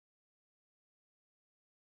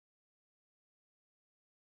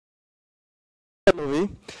movie,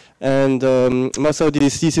 and Marcel did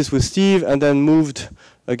his thesis with Steve, and then moved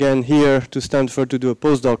again here to Stanford to do a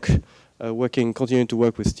postdoc, continuing to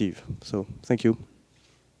work with Steve. So thank you.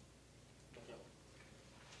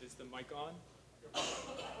 Is the mic on? I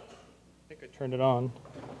think I turned it on.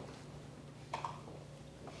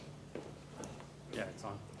 Yeah, it's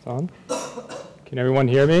on. It's on? Can everyone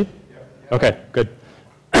hear me? Yeah. Okay, good.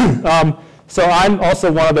 So I'm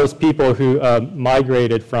also one of those people who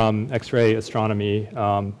migrated from X-ray astronomy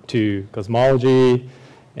to cosmology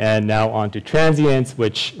and now on to transients,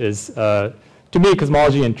 which is, to me,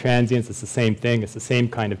 cosmology and transients is the same thing. It's the same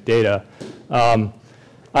kind of data.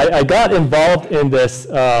 I got involved in this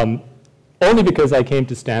only because I came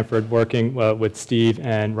to Stanford working with Steve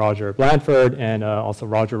and Roger Blanford and also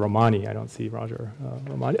Roger Romani. I don't see Roger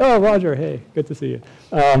Romani. Oh, Roger, hey, good to see you.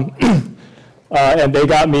 And they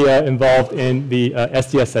got me involved in the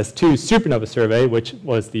SDSS-2 supernova survey, which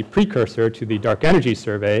was the precursor to the dark energy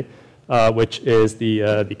survey, which is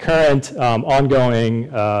the current ongoing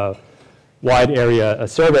wide area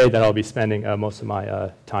survey that I'll be spending most of my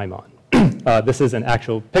time on. This is an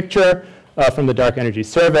actual picture from the dark energy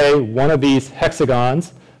survey. One of these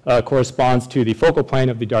hexagons corresponds to the focal plane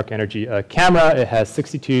of the dark energy camera. It has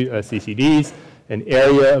 62 CCDs, an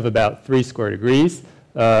area of about 3 square degrees.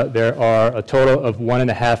 There are a total of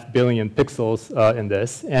 1.5 billion pixels in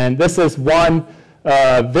this. And this is one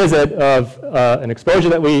visit of an exposure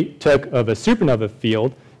that we took of a supernova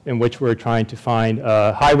field in which we're trying to find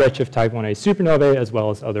high redshift type 1a supernovae as well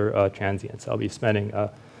as other transients. I'll be spending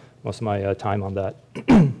most of my time on that.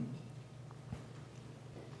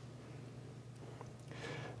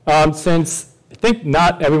 Since I think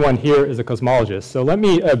not everyone here is a cosmologist, so let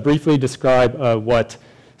me briefly describe what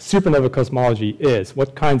supernova cosmology is,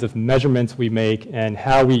 what kinds of measurements we make, and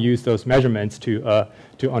how we use those measurements to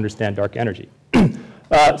understand dark energy.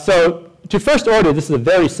 So to first order, this is a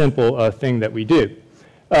very simple thing that we do.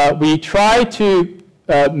 We try to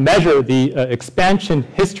measure the expansion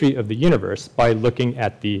history of the universe by looking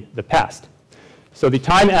at the past. So the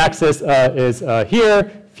time axis is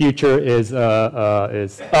here, future is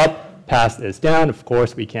up, past is down. Of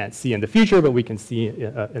course, we can't see in the future, but we can see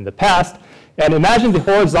in the past. And imagine the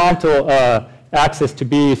horizontal axis to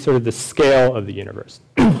be sort of the scale of the universe.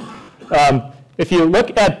 If you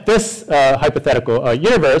look at this hypothetical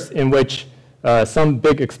universe in which some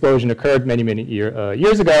big explosion occurred many, many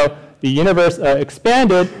years ago, the universe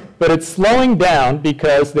expanded, but it's slowing down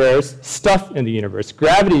because there's stuff in the universe,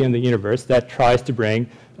 gravity in the universe that tries to bring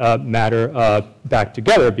matter back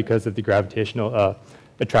together because of the gravitational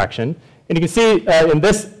attraction. And you can see in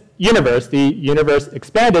this universe, the universe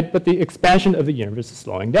expanded, but the expansion of the universe is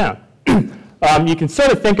slowing down. You can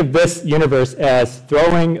sort of think of this universe as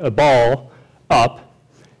throwing a ball up,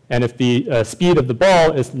 and if the speed of the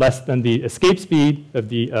ball is less than the escape speed of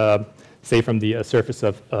the, say from the surface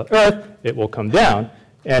of Earth, it will come down.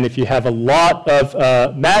 And if you have a lot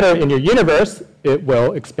of matter in your universe, it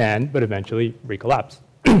will expand, but eventually recollapse.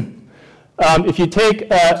 If you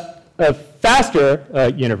take a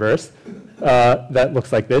faster universe, that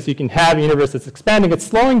looks like this. You can have a universe that's expanding. It's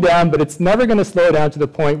slowing down, but it's never going to slow down to the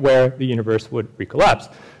point where the universe would recollapse.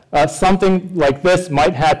 Something like this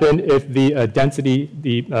might happen if the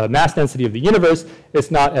mass density of the universe is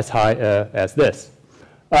not as high as this.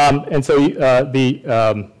 And so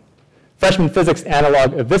the freshman physics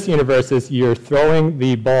analog of this universe is you're throwing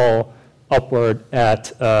the ball upward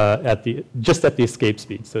just at the escape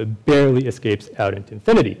speed. So it barely escapes out into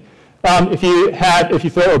infinity. If you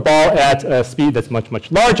throw a ball at a speed that's much,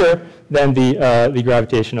 much larger than the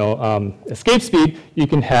gravitational escape speed, you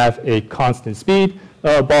can have a constant speed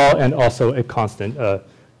ball and also a constant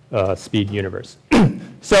speed universe.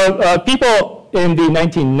 So people in the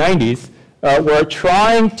 1990s were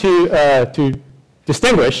trying to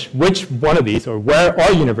distinguish which one of these, or where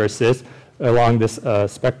our universe is along this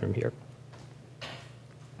spectrum here.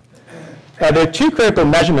 There are 2 critical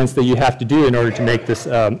measurements that you have to do in order to make this,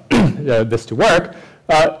 this to work.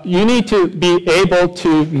 You need to be able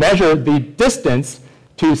to measure the distance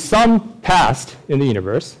to some past in the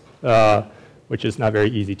universe, which is not very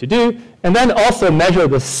easy to do, and then also measure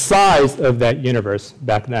the size of that universe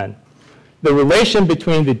back then. The relation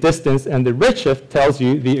between the distance and the redshift tells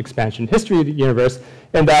you the expansion history of the universe,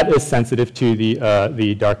 and that is sensitive to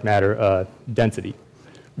the dark matter density.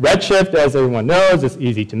 Redshift, as everyone knows, is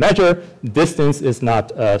easy to measure. Distance is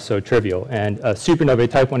not so trivial. And supernovae,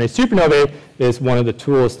 type 1a supernovae, is one of the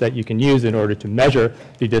tools that you can use in order to measure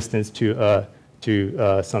the distance to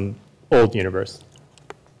some old universe.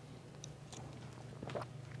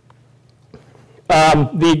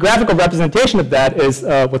 The graphical representation of that is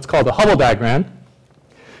what's called a Hubble diagram.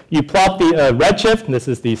 you plot the redshift, and this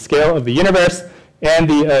is the scale of the universe, and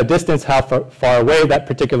the distance, how far away that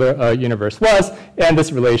particular universe was, and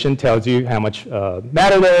this relation tells you how much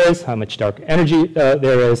matter there is, how much dark energy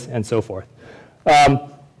there is, and so forth.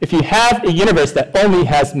 If you have a universe that only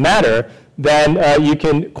has matter, then you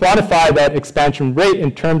can quantify that expansion rate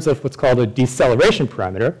in terms of what's called a deceleration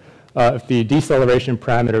parameter. If the deceleration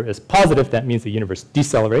parameter is positive, that means the universe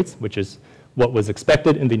decelerates, which is what was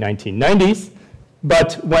expected in the 1990s.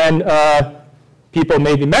 But when people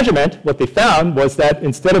made the measurement, what they found was that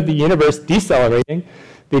instead of the universe decelerating,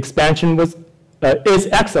 the expansion is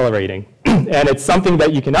accelerating. And it's something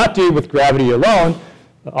that you cannot do with gravity alone.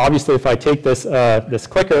 Obviously, if I take this, this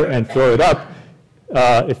clicker and throw it up,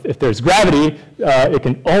 if there's gravity, it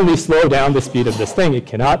can only slow down the speed of this thing. It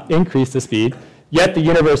cannot increase the speed. Yet the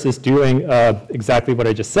universe is doing exactly what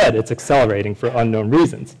I just said. It's accelerating for unknown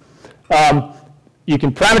reasons. You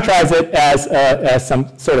can parameterize it as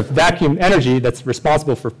some sort of vacuum energy that's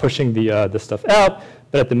responsible for pushing the stuff out,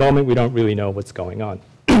 but at the moment we don't really know what's going on.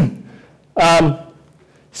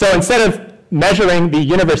 So instead of measuring the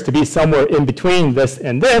universe to be somewhere in between this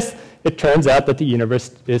and this, it turns out that the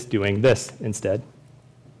universe is doing this instead.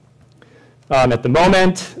 At the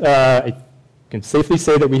moment, I can safely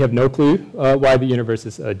say that we have no clue why the universe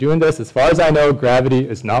is doing this. As far as I know, gravity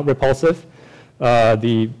is not repulsive.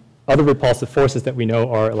 The other repulsive forces that we know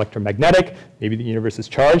are electromagnetic. Maybe the universe is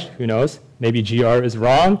charged, who knows? Maybe GR is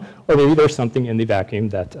wrong, or maybe there's something in the vacuum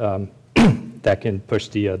that, that can push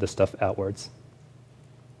the stuff outwards.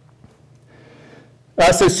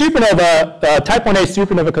 So supernova, type 1a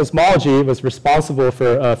supernova cosmology was responsible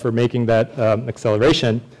for making that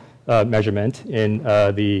acceleration measurement in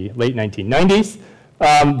the late 1990s.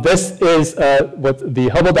 This is what the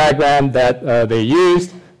Hubble diagram that they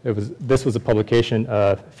used. This was a publication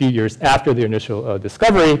a few years after the initial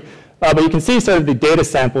discovery, but you can see sort of the data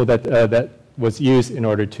sample that was used in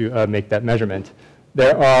order to make that measurement.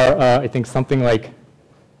 There are, I think, something like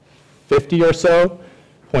 50 or so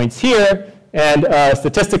points here, and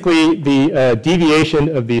statistically, the deviation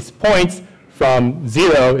of these points from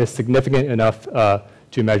 0 is significant enough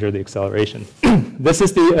to measure the acceleration. This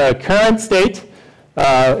is the current state.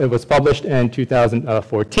 It was published in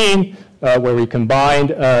 2014. Where we combined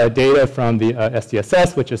data from the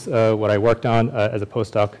SDSS, which is what I worked on as a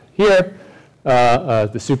postdoc here.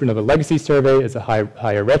 The Supernova Legacy Survey is a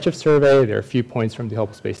higher redshift survey. There are a few points from the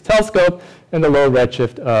Hubble Space Telescope, and the low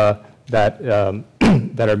redshift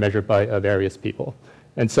that are measured by various people.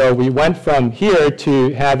 And so we went from here to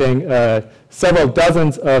having several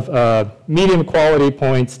dozens of medium quality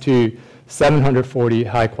points to 740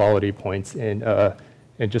 high quality points in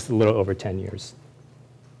just a little over 10 years.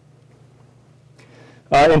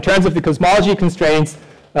 In terms of the cosmology constraints,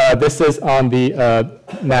 this is on the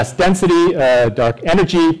mass density, dark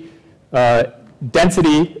energy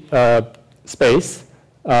density space.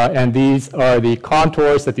 And these are the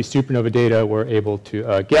contours that the supernova data were able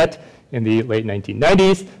to get in the late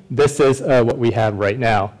 1990s. This is what we have right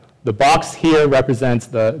now. The box here represents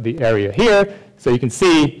the area here. So you can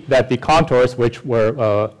see that the contours, which were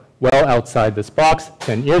well outside this box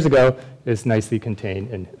 10 years ago, is nicely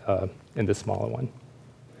contained in the smaller one.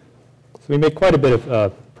 So we made quite a bit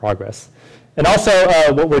of progress. And also,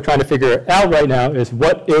 what we're trying to figure out right now is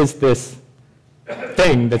what is this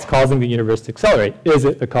thing that's causing the universe to accelerate? Is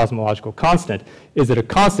it a cosmological constant? Is it a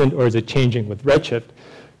constant, or is it changing with redshift?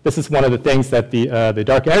 This is one of the things that the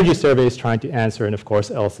Dark Energy Survey is trying to answer, and of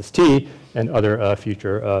course, LSST and other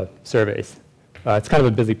future surveys. It's kind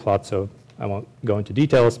of a busy plot, so I won't go into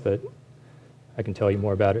details, but I can tell you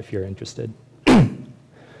more about it if you're interested.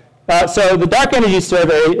 So the Dark Energy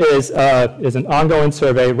Survey is an ongoing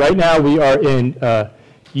survey. Right now we are in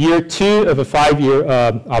year 2 of a 5-year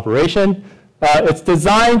operation. It's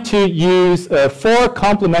designed to use 4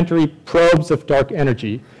 complementary probes of dark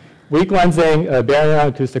energy: weak lensing, baryon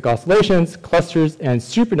acoustic oscillations, clusters, and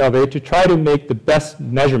supernovae, to try to make the best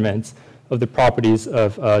measurements of the properties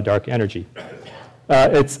of dark energy.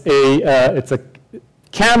 It's a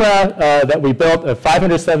camera that we built, a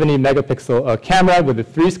 570 megapixel camera with a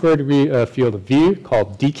 3 square degree field of view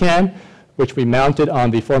called DCAM, which we mounted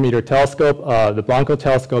on the 4-meter telescope, the Blanco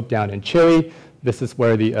telescope down in Chile. This is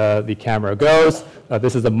where the camera goes.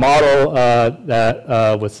 This is a model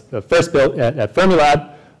that was first built at Fermilab.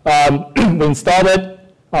 We installed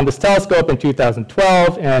it on this telescope in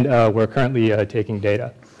 2012, and we're currently taking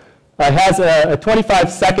data. It has a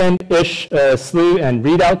 25-second-ish slew and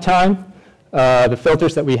readout time. The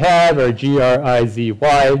filters that we have are GRIZY.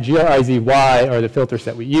 GRIZY are the filters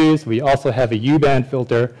that we use. We also have a U-band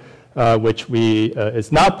filter which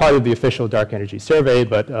is not part of the official dark energy survey,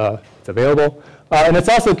 but it's available. And it's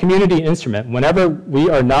also a community instrument. Whenever we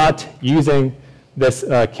are not using this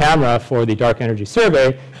camera for the dark energy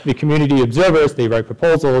survey, the community observers, they write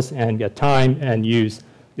proposals and get time and use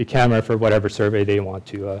the camera for whatever survey they want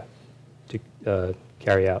to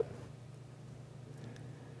carry out.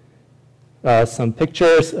 Some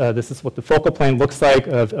pictures. This is what the focal plane looks like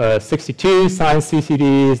of 62 science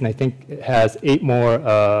CCDs, and I think it has 8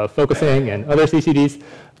 more focusing and other CCDs.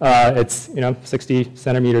 It's 60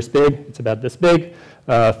 centimeters big. It's about this big,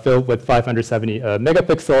 filled with 570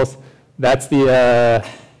 megapixels. That's the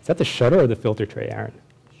is that the shutter or the filter tray, Aaron?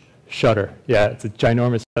 Shutter. Yeah, it's a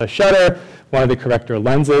ginormous shutter. One of the corrector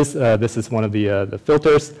lenses. This is one of the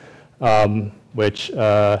filters, which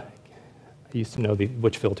I used to know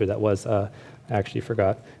which filter that was. I actually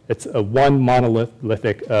forgot. It's a one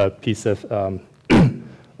monolithic piece of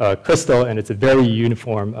crystal, and it's a very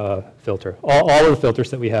uniform filter. All of the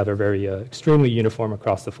filters that we have are very extremely uniform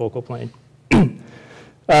across the focal plane.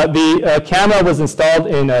 The camera was installed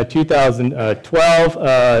in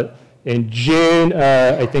 2012. In June,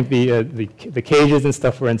 I think the cages and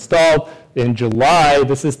stuff were installed. In July,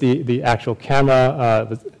 this is the actual camera.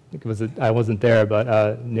 I wasn't there,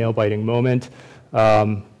 but nail-biting moment.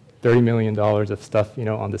 $30 million of stuff,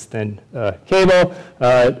 on this thin cable.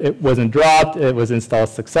 It wasn't dropped. It was installed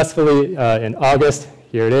successfully in August.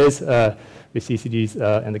 Here it is. The CCDs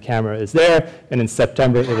and the camera is there. And in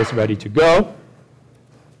September, it was ready to go.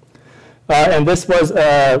 And this was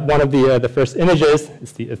one of the first images.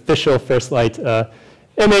 It's the official first light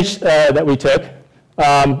image that we took.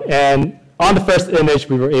 And on the first image,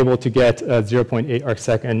 we were able to get 0.8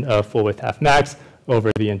 arcsecond full width half max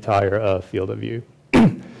over the entire field of view.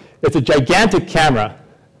 It's a gigantic camera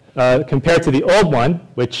compared to the old one,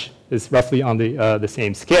 which is roughly on the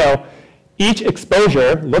same scale. Each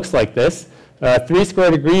exposure looks like this. 3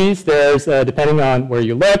 square degrees, there's, depending on where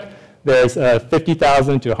you look, there's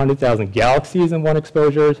 50,000 to 100,000 galaxies in one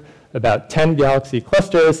exposure, about 10 galaxy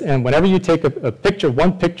clusters, and whenever you take a picture,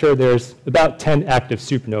 one picture, there's about 10 active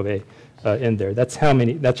supernovae in there. That's how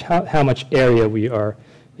much area we are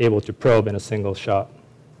able to probe in a single shot.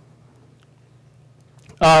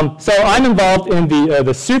 So I'm involved in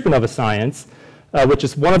the supernova science, which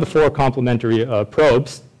is one of the 4 complementary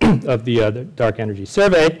probes of the Dark Energy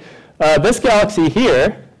Survey. This galaxy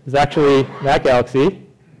here is actually that galaxy.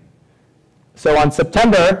 So on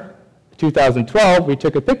September 2012, we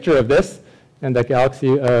took a picture of this, and that galaxy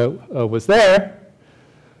was there.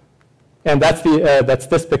 And that's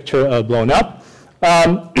this picture blown up.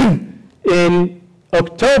 In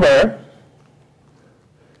October,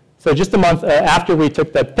 so just a month after we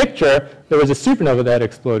took that picture, there was a supernova that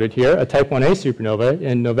exploded here, a type 1a supernova,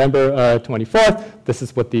 in November 24th. This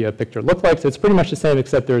is what the picture looked like. So it's pretty much the same,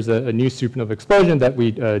 except there's a new supernova explosion that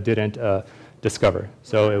we didn't discover.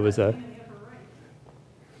 So it was a...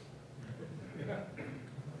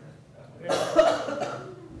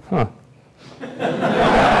 Huh.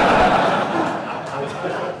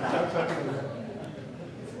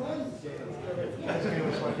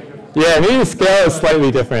 Yeah, maybe the scale is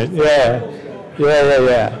slightly different. Yeah.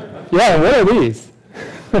 Yeah, what are these?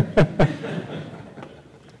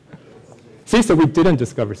 See, so we didn't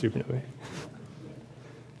discover supernovae.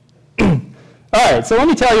 All right, so let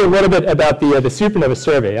me tell you a little bit about the supernova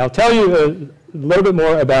survey. I'll tell you a little bit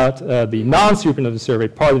more about the non-supernova survey,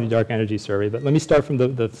 part of the dark energy survey, but let me start from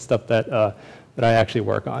the stuff that I actually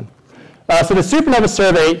work on. So the supernova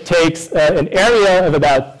survey takes an area of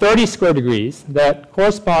about 30 square degrees that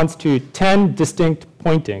corresponds to 10 distinct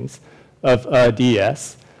pointings of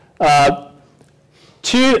DES. 2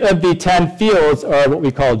 of the 10 fields are what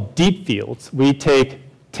we call deep fields. We take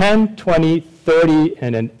 10, 20, 30,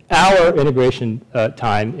 and an hour integration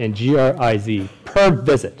time in GRIZ per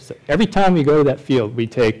visit. So every time we go to that field, we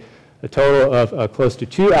take a total of close to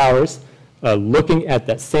 2 hours looking at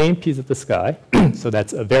that same piece of the sky. So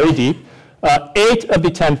that's very deep. 8 of the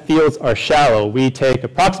 10 fields are shallow. We take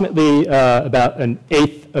approximately about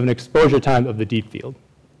 1/8 of an exposure time of the deep field.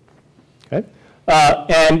 Okay?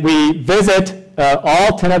 And we visit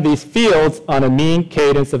all 10 of these fields on a mean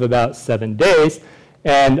cadence of about 7 days.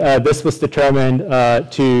 And this was determined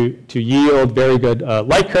to yield very good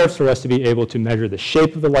light curves for us to be able to measure the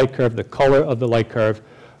shape of the light curve, the color of the light curve,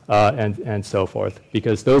 and so forth,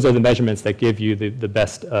 because those are the measurements that give you the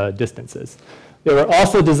best distances. They were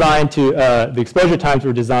also designed to, the exposure times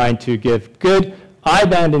were designed to give good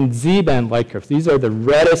I-band and Z-band light curves. These are the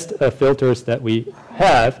reddest filters that we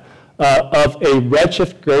have of a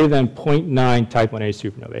redshift greater than 0.9 type 1a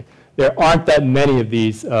supernovae. there aren't that many of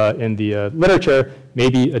these in the literature,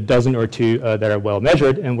 maybe a dozen or two that are well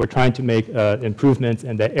measured, and we're trying to make improvements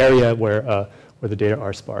in the area where the data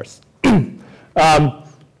are sparse.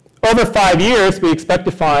 Over 5 years, we expect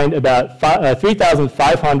to find about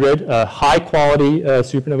 3,500 high-quality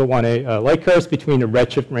supernova 1A light curves between a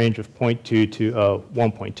redshift range of 0.2 to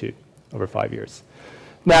 1.2 over 5 years.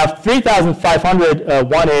 Now, 3,500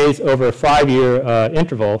 1As over a 5-year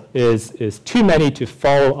interval is too many to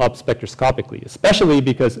follow up spectroscopically, especially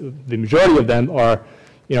because the majority of them are,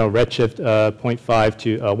 redshift 0.5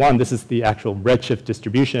 to 1. This is the actual redshift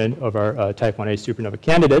distribution of our type 1A supernova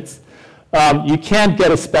candidates. You can't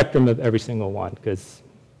get a spectrum of every single one because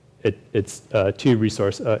it's too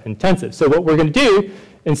resource intensive. So what we're going to do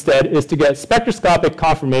instead is to get spectroscopic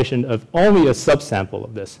confirmation of only a subsample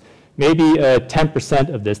of this. Maybe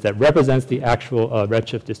 10% of this that represents the actual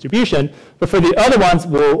redshift distribution. But for the other ones,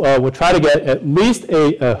 we'll try to get at least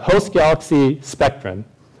a host galaxy spectrum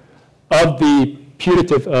of the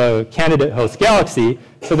putative candidate host galaxy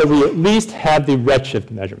so that we at least have the redshift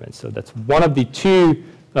measurements. So that's one of the two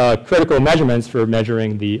critical measurements for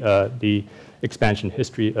measuring the expansion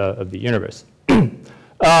history of the universe.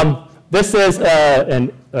 This is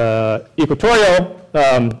an equatorial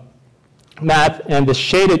map, and the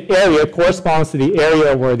shaded area corresponds to the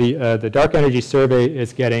area where the dark energy survey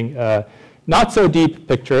is getting not so deep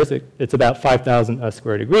pictures. It's about 5,000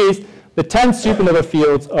 square degrees. The 10 supernova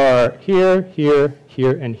fields are here, here,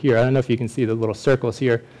 here, and here. I don't know if you can see the little circles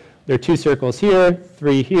here. There are 2 circles here,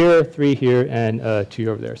 3 here, 3 here, and 2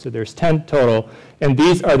 over there. So there's 10 total. And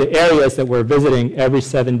these are the areas that we're visiting every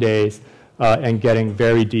 7 days and getting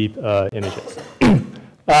very deep images.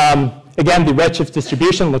 Again, the redshift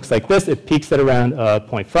distribution looks like this. It peaks at around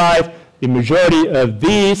 0.5. The majority of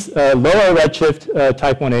these lower redshift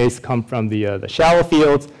type 1As come from the shallow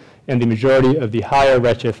fields, and the majority of the higher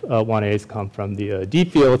redshift 1As come from the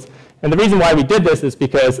deep fields. And the reason why we did this is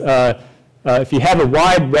because if you have a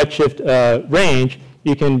wide redshift range,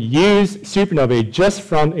 you can use supernovae just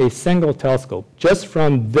from a single telescope, just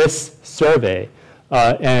from this survey,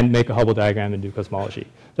 and make a Hubble diagram and do cosmology.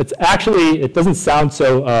 That's actually, it doesn't sound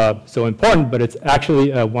so important, but it's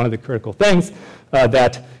actually one of the critical things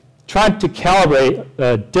that trying to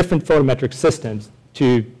calibrate different photometric systems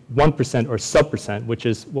to 1% or sub%, which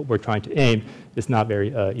is what we're trying to aim, is not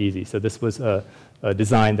very easy. So this was a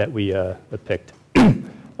design that we picked.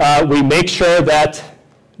 We make sure that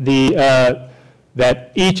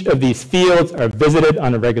that each of these fields are visited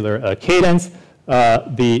on a regular cadence.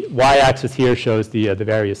 The y-axis here shows the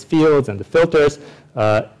various fields and the filters.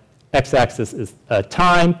 X-axis is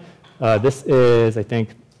time. This is, I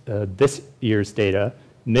think, this year's data.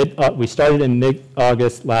 We started in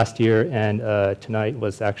mid-August last year, and tonight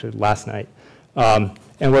was actually last night.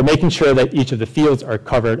 And we're making sure that each of the fields are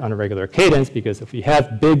covered on a regular cadence, because if we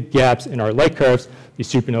have big gaps in our light curves, the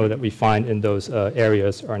supernova that we find in those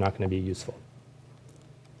areas are not going to be useful.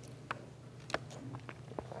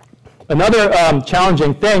 Another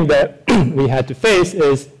challenging thing that we had to face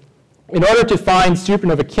is, in order to find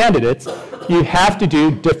supernova candidates, you have to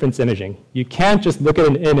do difference imaging. You can't just look at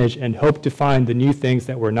an image and hope to find the new things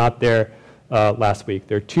that were not there last week.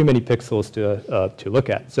 There are too many pixels to look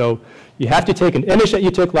at. So you have to take an image that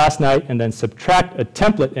you took last night and then subtract a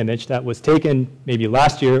template image that was taken maybe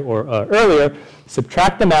last year or earlier,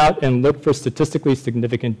 subtract them out and look for statistically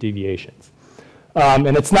significant deviations.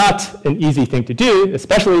 And it's not an easy thing to do,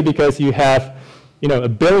 especially because you have a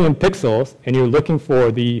billion pixels and you're looking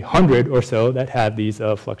for the 100 or so that have these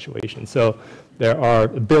fluctuations. So there are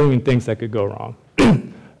a billion things that could go wrong.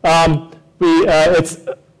 It's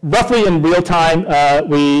roughly in real time.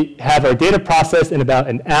 We have our data processed in about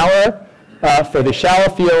an hour for the shallow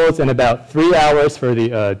fields and about 3 hours for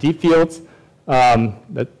the deep fields.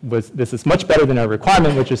 This is much better than our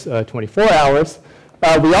requirement, which is 24 hours.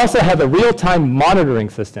 We also have a real-time monitoring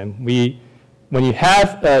system. When you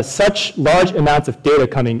have such large amounts of data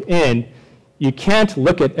coming in, you can't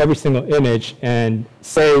look at every single image and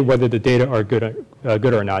say whether the data are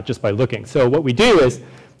good or not just by looking. So what we do is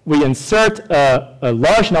we insert a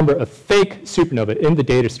large number of fake supernova in the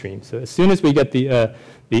data stream. So as soon as we get the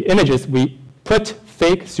images, we put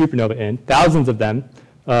fake supernova in, thousands of them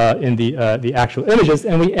in the actual images,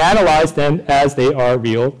 and we analyze them as they are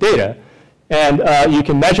real data. And you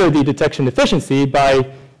can measure the detection efficiency by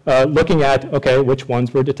looking at, okay, which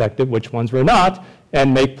ones were detected, which ones were not,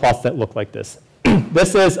 and make plots that look like this.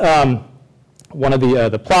 This is one of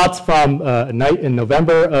the plots from a night in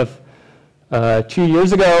November of 2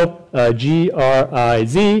 years ago.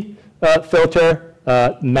 GRIZ filter.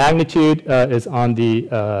 Magnitude is on the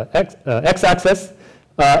x-axis.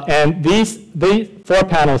 And these 4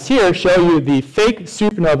 panels here show you the fake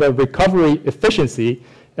supernova recovery efficiency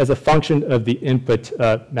as a function of the input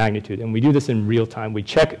magnitude. And we do this in real time. We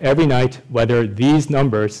check every night whether these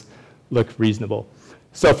numbers look reasonable.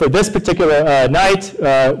 So for this particular night,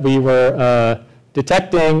 we were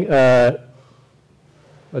detecting,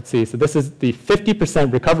 let's see, so this is the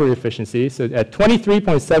 50% recovery efficiency. So at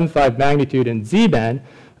 23.75 magnitude in Z-band,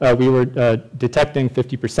 we were detecting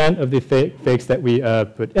 50% of the fakes that we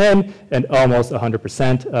put in and almost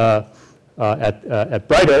 100% at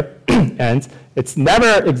brighter ends. It's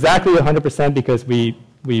never exactly 100% because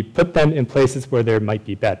we put them in places where there might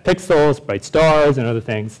be bad pixels, bright stars, and other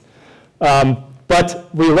things. But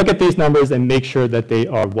we look at these numbers and make sure that they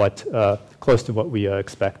are close to what we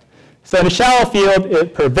expect. So in a shallow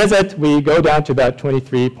field, per visit, we go down to about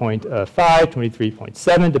 23.5,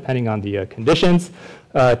 23.7, depending on the conditions.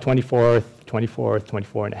 24th, 24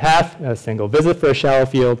 and a half, a single visit for a shallow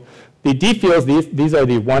field. The deep fields, these are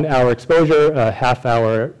the 1 hour exposure, half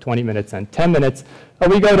hour, 20 minutes, and 10 minutes.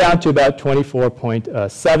 We go down to about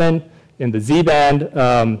 24.7 in the Z-band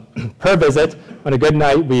per visit. On a good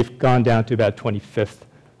night, we've gone down to about 25th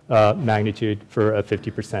magnitude for a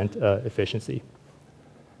 50% efficiency.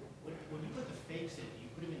 When you put the fakes in, do you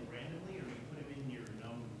put them in randomly or do you put them in your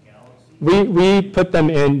known galaxy? We put them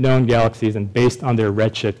in known galaxies, and based on their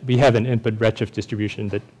redshift, we have an input redshift distribution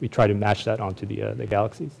that we try to match that onto the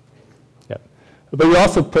galaxies. Yeah. But we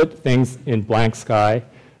also put things in blank sky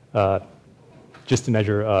just to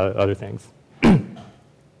measure other things.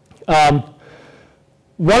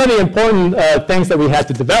 One of the important things that we had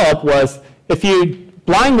to develop was if you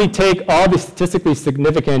blindly take all the statistically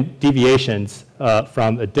significant deviations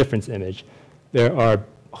from a difference image, there are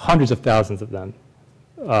hundreds of thousands of them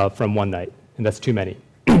from one night, and that's too many.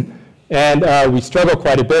 And we struggled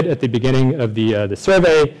quite a bit at the beginning of the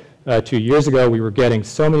survey. 2 years ago, we were getting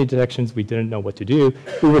so many detections we didn't know what to do.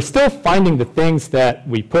 We were still finding the things that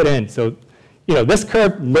we put in. So, this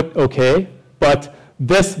curve looked okay, but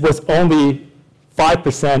this was only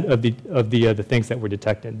 5% of the things that were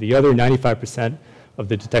detected. The other 95% of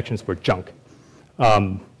the detections were junk.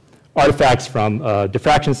 Artifacts from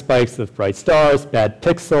diffraction spikes of bright stars, bad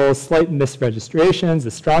pixels, slight misregistrations,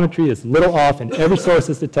 astrometry is little off, and every source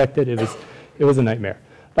is detected. It was a nightmare.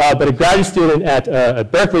 But a graduate student at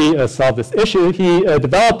Berkeley solved this issue. He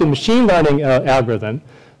developed a machine learning algorithm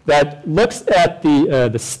that looks at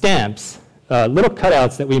the stamps, little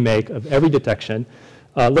cutouts that we make of every detection,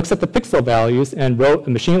 looks at the pixel values, and wrote a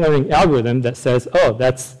machine learning algorithm that says, oh,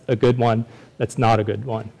 that's a good one, that's not a good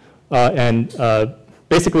one. And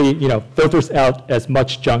basically, filters out as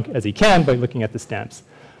much junk as he can by looking at the stamps.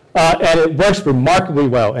 And it works remarkably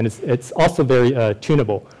well, and it's also very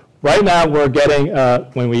tunable. Right now, we're getting,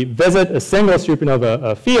 when we visit a single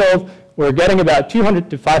supernova field, we're getting about 200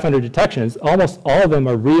 to 500 detections. Almost all of them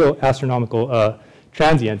are real astronomical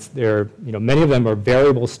transients. Many of them are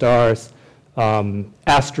variable stars,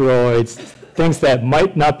 asteroids, things that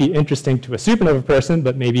might not be interesting to a supernova person,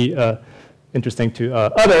 but maybe interesting to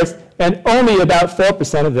others. And only about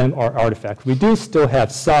 4% of them are artifacts. We do still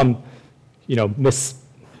have some,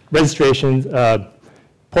 misregistrations,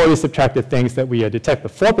 poorly subtracted things that we detect.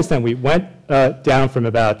 But 4%, we went down from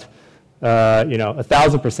about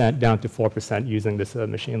 1,000% down to 4% using this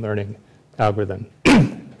machine learning algorithm.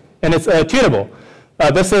 And it's tunable.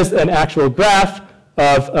 This is an actual graph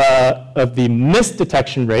of the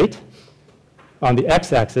misdetection rate on the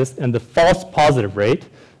x-axis and the false positive rate,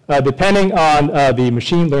 depending on the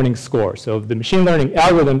machine learning score. So the machine learning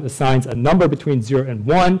algorithm assigns a number between 0 and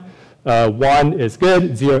 1. 1 is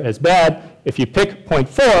good, 0 is bad. If you pick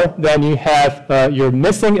 0.4, then you're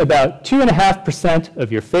missing about 2.5%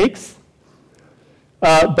 of your fakes,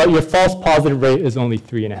 but your false positive rate is only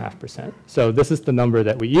 3.5%. So this is the number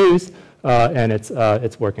that we use, and it's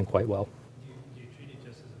working quite well. Do you treat it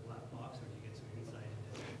just as a black box, or do you get some insight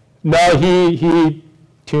into it? No, he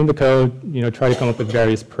tuned the code, tried to come up with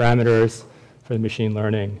various parameters for the machine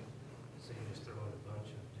learning. So you just throw in a bunch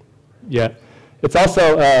of different parameters. Yeah. It's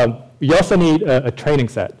also, you also need a training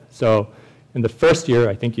set. So in the first year,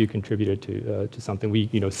 I think you contributed to something. We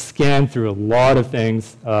scanned through a lot of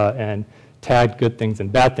things and tagged good things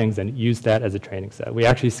and bad things and used that as a training set. We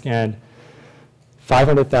actually scanned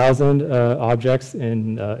 500,000 objects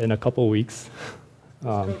in a couple of weeks. This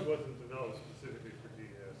code wasn't developed specifically for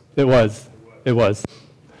DES. It was.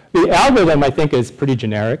 The algorithm, I think, is pretty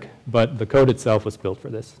generic, but the code itself was built for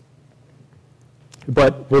this.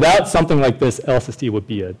 But without something like this, LSST would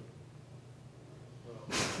be a,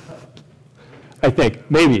 I think,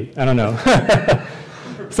 maybe, I don't know.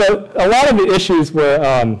 So a lot of the issues were,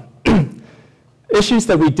 issues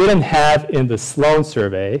that we didn't have in the Sloan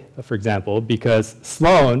survey, for example, because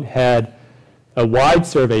Sloan had a wide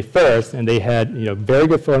survey first, and they had very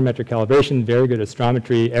good photometric calibration, very good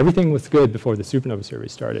astrometry. Everything was good before the supernova survey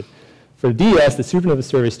started. For DS, the supernova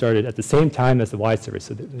survey started at the same time as the wide survey,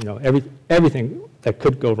 so that, everything that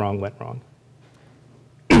could go wrong went wrong.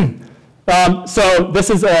 So this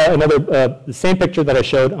is the same picture that I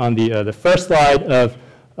showed on the first slide of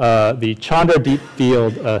the Chandra Deep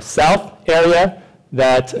Field South area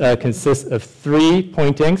that consists of 3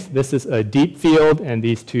 pointings. This is a deep field, and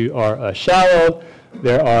these 2 are shallow.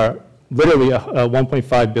 There are literally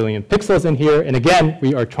 1.5 billion pixels in here. And again,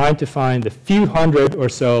 we are trying to find the few hundred or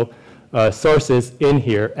so sources in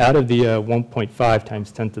here out of the 1.5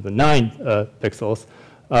 times 10 to the 9 pixels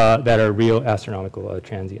that are real astronomical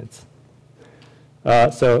transients.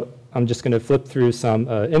 So I'm just going to flip through some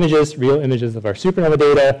images, real images of our supernova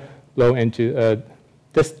data, blow into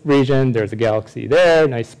this region. There's a galaxy there,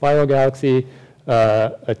 nice spiral galaxy,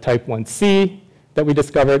 a type 1c that we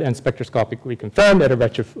discovered and spectroscopically confirmed at a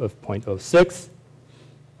redshift of 0.06.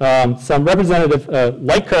 Some representative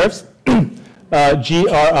light curves,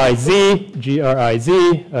 GRIZ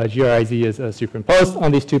is superimposed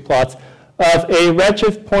on these 2 plots of a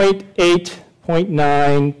redshift 0.8,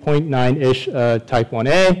 0.9, 0.9-ish type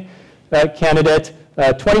 1a candidate.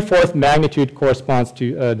 24th magnitude corresponds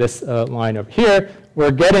to this line over here.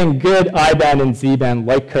 We're getting good I-band and Z-band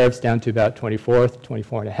light curves down to about 24th,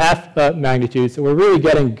 24.5 magnitude. So we're really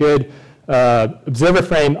getting good observer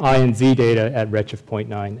frame I and Z data at redshift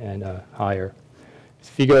 0.9 and higher.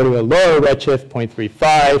 If you go to a lower redshift,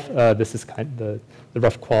 0.35, this is kind of the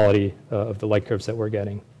rough quality of the light curves that we're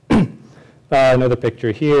getting. Another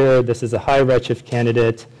picture here. This is a high redshift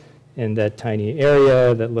candidate in that tiny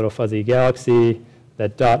area, that little fuzzy galaxy.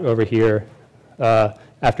 That dot over here,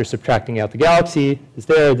 after subtracting out the galaxy, is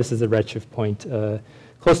there. This is a redshift point,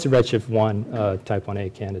 close to redshift 1 type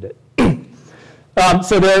 1a candidate.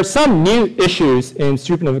 So there are some new issues in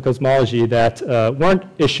supernova cosmology that weren't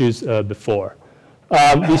issues before.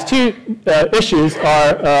 These 2 issues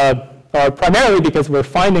are primarily because we're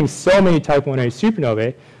finding so many type 1a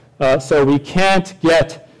supernovae, so we can't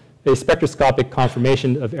get a spectroscopic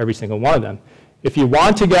confirmation of every single one of them. If you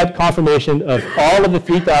want to get confirmation of all of the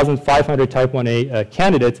 3,500 type 1a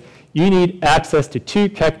candidates, you need access to 2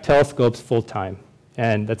 Keck telescopes full time.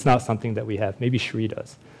 And that's not something that we have. Maybe Shri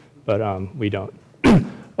does, but we don't.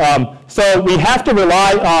 So we have to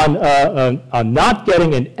rely on not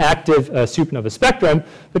getting an active supernova spectrum,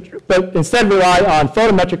 but instead rely on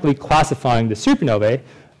photometrically classifying the supernovae,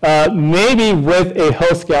 maybe with a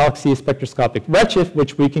host galaxy spectroscopic redshift,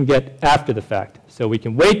 which we can get after the fact. So we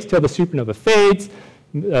can wait till the supernova fades.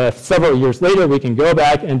 Several years later, we can go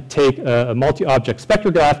back and take a multi-object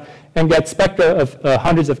spectrograph and get spectra of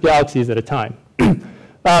hundreds of galaxies at a time.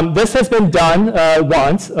 This has been done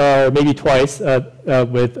once, or maybe twice,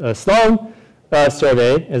 with a Sloan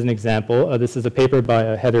survey, as an example. This is a paper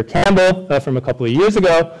by Heather Campbell from a couple of years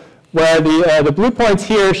ago, where the blue points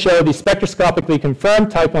here show the spectroscopically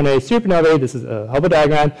confirmed type 1a supernovae. This is a Hubble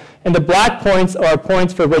diagram. And the black points are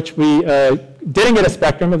points for which we didn't get a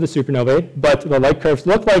spectrum of the supernovae, but the light curves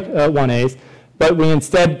look like 1a's, but we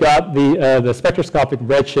instead got the spectroscopic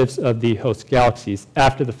redshifts of the host galaxies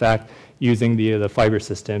after the fact using the fiber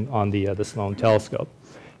system on the Sloan telescope.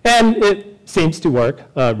 And it seems to work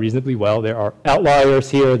reasonably well. There are outliers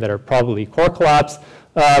here that are probably core collapse.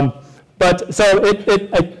 But so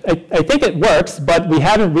I think it works, but we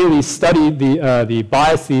haven't really studied the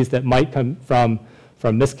biases that might come from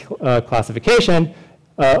this classification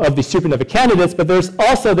of the supernova candidates. But there's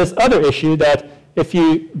also this other issue that if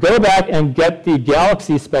you go back and get the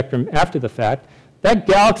galaxy spectrum after the fact, that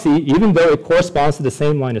galaxy, even though it corresponds to the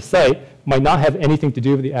same line of sight, might not have anything to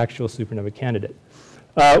do with the actual supernova candidate.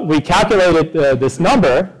 We calculated this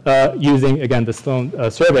number using, again, the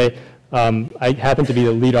Sloan survey. I happen to be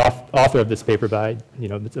the lead author of this paper by,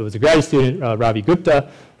 it was a graduate student, Ravi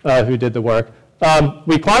Gupta, who did the work.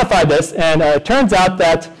 We quantified this, and it turns out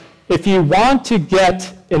that if you want to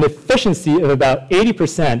get an efficiency of about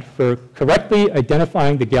 80% for correctly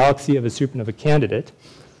identifying the galaxy of a supernova candidate,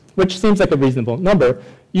 which seems like a reasonable number,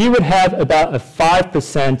 you would have about a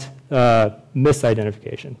 5%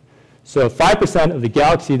 misidentification. So 5% of the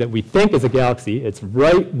galaxy that we think is a galaxy, it's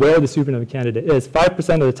right where the supernova candidate is.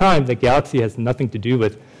 5% of the time, the galaxy has nothing to do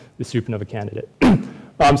with the supernova candidate.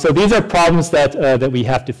 So these are problems that we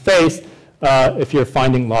have to face if you're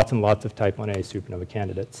finding lots and lots of type 1a supernova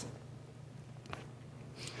candidates.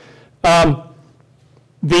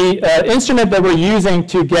 The instrument that we're using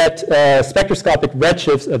to get spectroscopic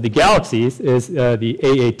redshifts of the galaxies is the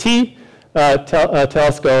AAT.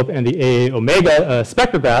 telescope and the AA omega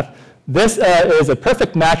spectrograph, this is a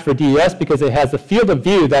perfect match for DES because it has a field of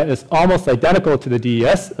view that is almost identical to the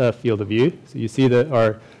DES field of view. So you see that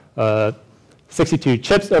our 62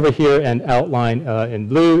 chips over here, and outlined in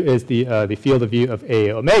blue is the field of view of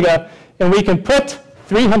AA omega. And we can put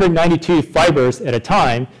 392 fibers at a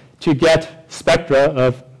time to get spectra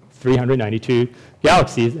of 392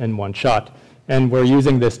 galaxies in one shot. And we're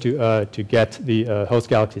using this to get the host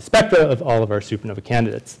galaxy spectra of all of our supernova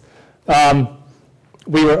candidates.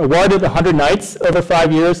 We were awarded 100 nights over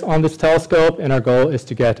 5 years on this telescope, and our goal is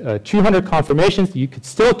to get 200 confirmations. You could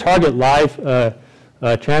still target live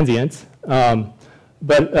transients,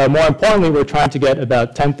 but more importantly, we're trying to get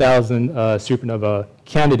about 10,000 supernova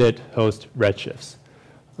candidate host redshifts.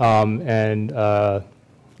 And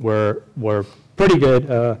we're pretty good,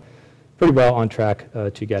 pretty well on track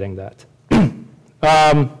to getting that.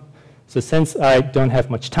 So since I don't have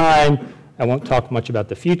much time, I won't talk much about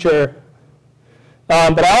the future.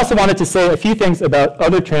 But I also wanted to say a few things about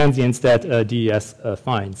other transients that DES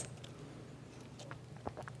finds.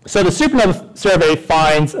 So the supernova survey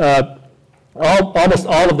finds almost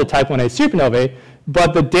all of the type 1a supernovae,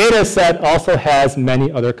 but the data set also has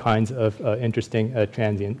many other kinds of interesting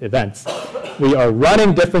transient events. We are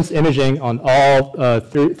running difference imaging on all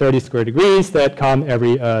 30 square degrees that come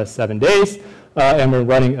every 7 days, and we're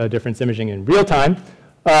running difference imaging in real time.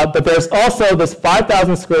 But there's also this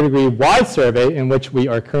 5,000 square degree wide survey in which we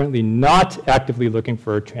are currently not actively looking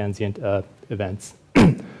for transient events.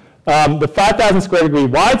 The 5,000 square degree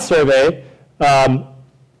wide survey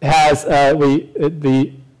has,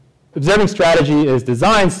 the observing strategy is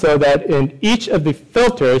designed so that in each of the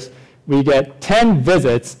filters, we get 10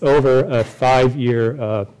 visits over a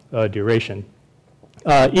 5-year duration.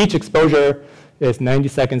 Each exposure is 90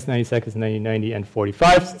 seconds, 90 seconds, 90, 90, and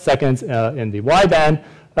 45 seconds in the Y-band.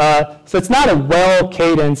 So it's not a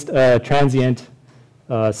well-cadenced transient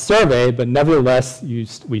survey, but nevertheless,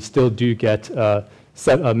 we still do get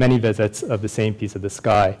many visits of the same piece of the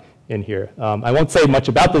sky in here. I won't say much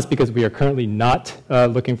about this because we are currently not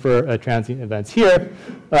looking for transient events here,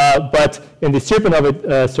 but in the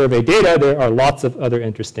supernova survey data, there are lots of other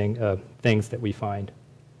interesting things that we find.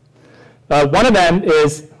 One of them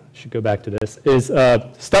is, should go back to this, is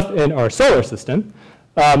stuff in our solar system.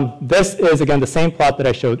 This is, again, the same plot that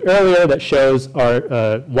I showed earlier that shows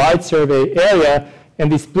our wide survey area. And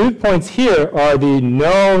these blue points here are the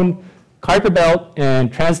known Kuiper belt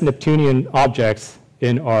and trans-Neptunian objects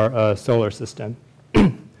in our solar system.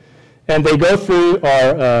 And they go through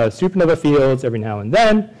our supernova fields every now and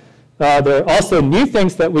then. There are also new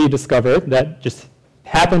things that we discovered that just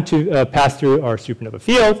happen to pass through our supernova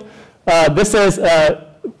field. This is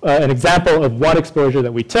an example of one exposure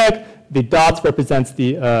that we took. The dots represents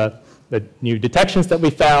the new detections that we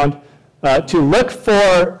found. To look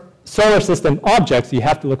for solar system objects, you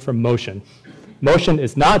have to look for motion. Motion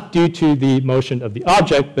is not due to the motion of the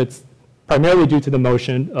object, but it's primarily due to the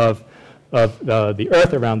motion of the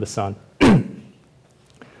Earth around the sun.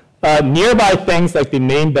 Nearby things like the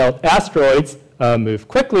main belt asteroids move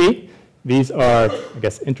quickly. These are, I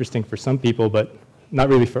guess, interesting for some people, but not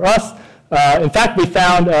really for us. In fact, we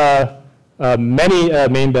found many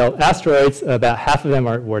main belt asteroids. About half of them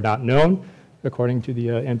were not known, according to the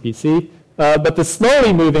MPC. But the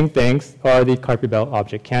slowly moving things are the Kuiper belt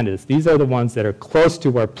object candidates. These are the ones that are close to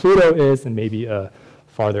where Pluto is and maybe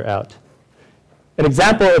farther out. An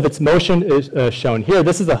example of its motion is shown here.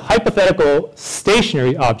 This is a hypothetical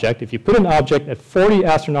stationary object. If you put an object at 40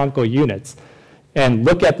 astronomical units and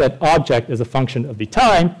look at that object as a function of the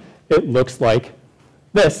time, it looks like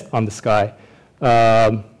this on the sky.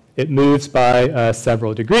 It moves by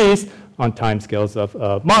several degrees on timescales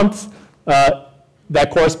of months. That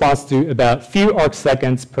corresponds to about few arc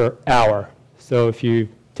seconds per hour. So if you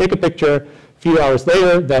take a picture, a few hours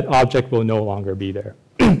later, that object will no longer be there.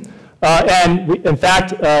 In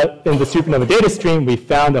fact, in the supernova data stream, we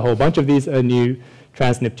found a whole bunch of these new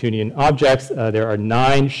trans-Neptunian objects. There are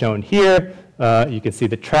 9 shown here. You can see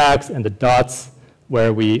the tracks and the dots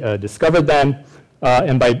where we discovered them.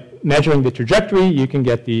 And by measuring the trajectory, you can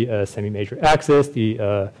get the semi-major axis,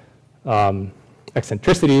 the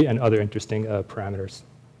eccentricity, and other interesting parameters.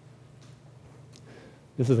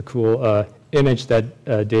 This is a cool image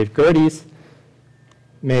that Dave Gerdes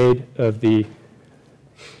made of the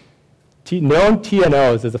known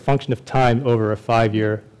TNOs as a function of time over a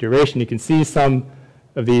 5-year duration. You can see some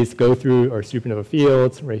of these go through our supernova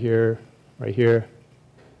fields right here, right here.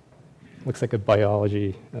 Looks like a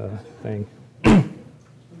biology thing.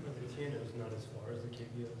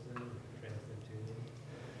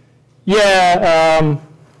 Yeah,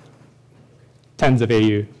 tens of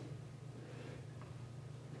AU.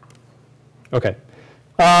 Okay.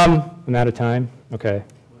 I'm out of time. Okay.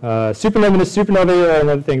 Supernovae are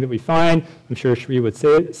another thing that we find. I'm sure Shri would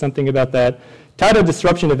say something about that. Tidal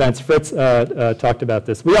disruption events, Fritz talked about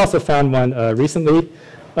this. We also found one recently.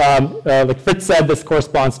 Like Fritz said, this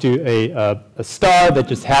corresponds to a star that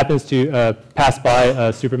just happens to pass by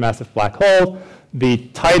a supermassive black hole. The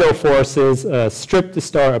tidal forces strip the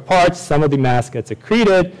star apart. Some of the mass gets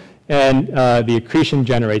accreted, and the accretion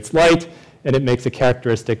generates light, and it makes a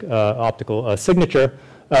characteristic optical signature.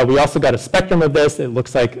 We also got a spectrum of this. It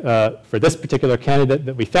looks like, for this particular candidate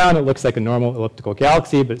that we found, it looks like a normal elliptical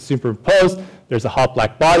galaxy, but superimposed. There's a hot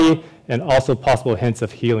black body, and also possible hints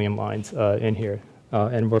of helium lines in here.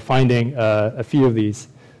 And we're finding a few of these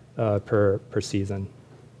per season.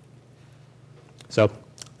 So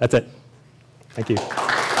that's it. Thank you.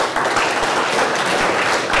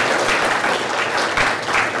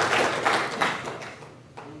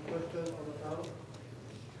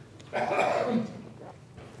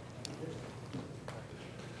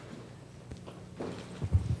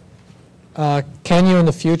 Can you in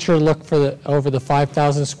the future look for over the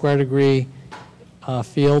 5,000 square degree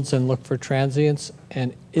fields and look for transients?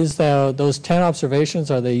 And is those 10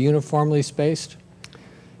 observations, are they uniformly spaced?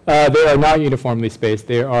 They are not uniformly spaced.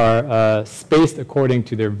 They are spaced according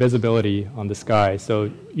to their visibility on the sky.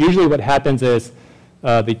 So usually what happens is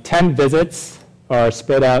the 10 visits are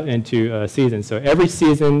spread out into seasons. So every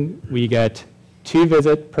season we get 2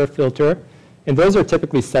 visits per filter, and those are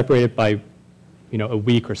typically separated by a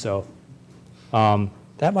week or so.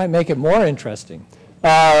 That might make it more interesting.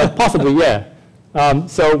 Possibly, yeah.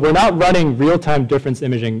 So we're not running real-time difference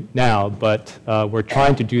imaging now, but we're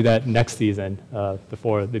trying to do that next season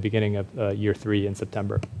before the beginning of year 3 in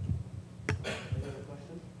September.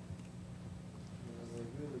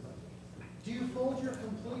 Do you fold your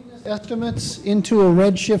completeness estimates into a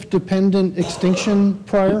redshift-dependent extinction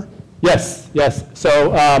prior? Yes, yes.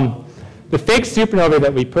 So the fake supernovae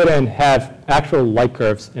that we put in have actual light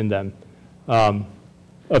curves in them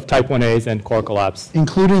of type 1As and core collapse.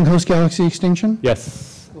 Including host galaxy extinction?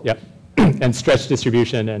 Yes, yep. And stretch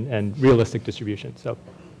distribution and realistic distribution. So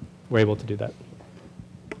we're able to do that.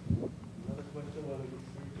 You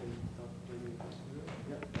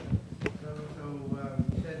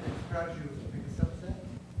said the strategy was to pick a subset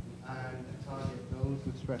and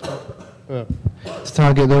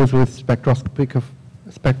target those with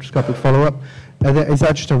spectroscopic follow-up. Is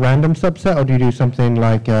that just a random subset, or do you do something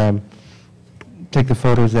like take the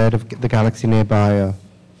photo Z of the galaxy nearby?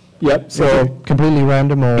 Yep. So completely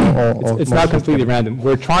random, or it's not completely random.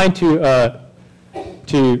 We're trying to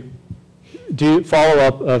do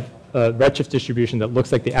follow-up of redshift distribution that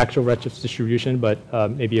looks like the actual redshift distribution, but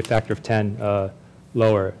maybe a factor of 10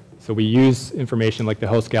 lower. So we use information like the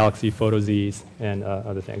host galaxy photo Zs and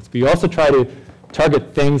other things. We also try to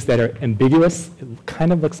target things that are ambiguous. It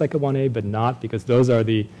kind of looks like a 1A, but not, because those are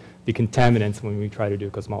the contaminants when we try to do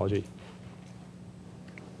cosmology.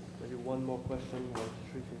 Maybe one more question.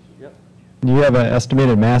 Yep. Do you have an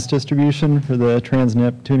estimated mass distribution for the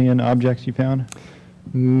trans-Neptunian objects you found?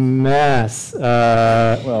 Mass,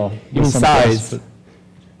 well, in some size. guess,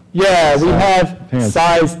 Yeah, we have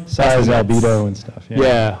size estimates. albedo and stuff.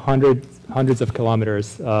 Yeah, hundreds of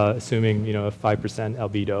kilometers, assuming a 5%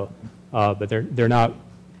 albedo, but they're not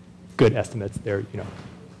good estimates. They're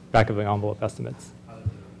back of the envelope estimates.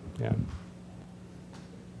 Yeah.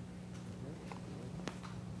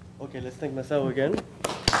 Okay, let's thank Masao again.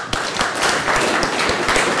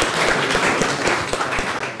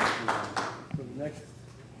 So next,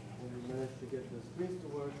 when we manage to get the screens to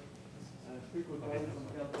work, frequent times from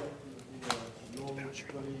calculating the normal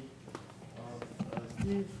study of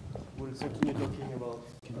Steve. We'll continue talking about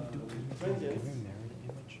transients.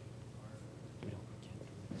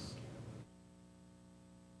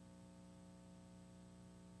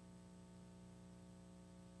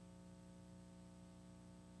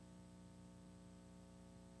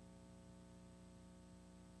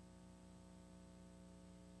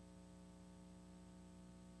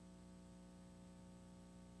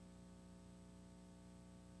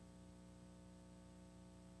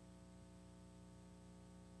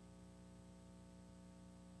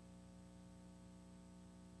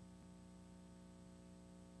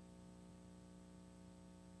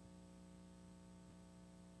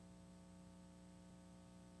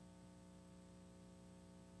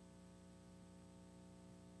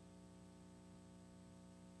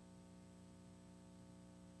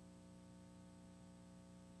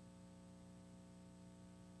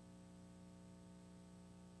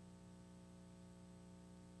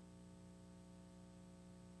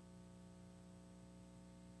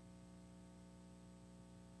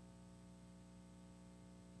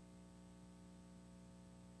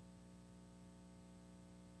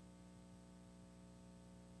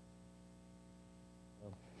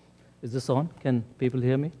 Is this on? Can people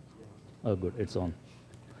hear me? Oh, good, it's on.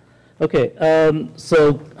 Okay,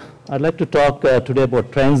 so I'd like to talk today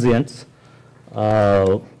about transients.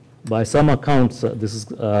 By some accounts, this is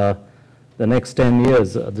the next 10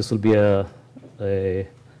 years, this will be a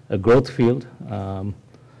growth field,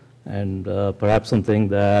 and perhaps something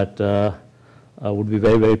that would be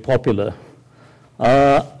very, very popular.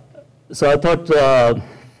 So I thought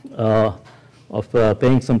of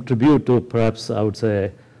paying some tribute to perhaps, I would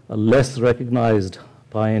say, a less recognized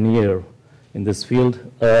pioneer in this field,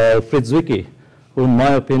 Fritz Zwicky, who in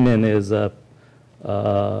my opinion is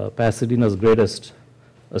Pasadena's greatest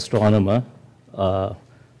astronomer. The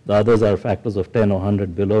others are factors of 10 or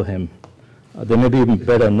 100 below him. They may be even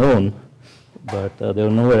better known, but they were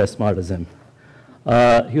nowhere as smart as him.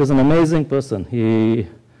 He was an amazing person. He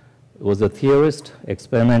was a theorist,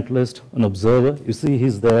 experimentalist, an observer. You see,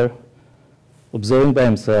 he's there observing by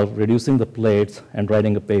himself, reducing the plates, and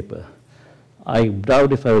writing a paper. I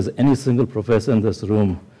doubt if there was any single professor in this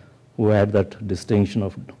room who had that distinction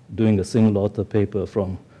of doing a single author paper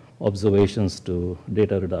from observations to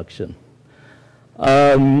data reduction.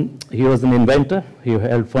 He was an inventor. He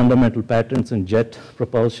held fundamental patents in jet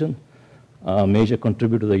propulsion, a major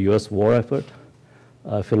contributor to the US war effort,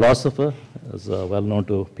 a philosopher, as well known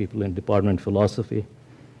to people in department philosophy,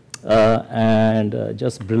 and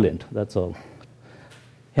just brilliant, that's all.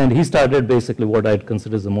 And he started basically what I'd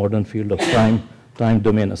consider as the modern field of time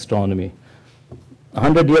domain astronomy.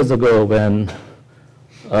 100 years ago, when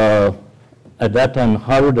at that time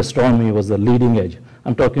Harvard astronomy was the leading edge,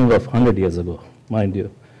 I'm talking of 100 years ago, mind you,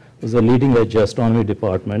 it was the leading edge astronomy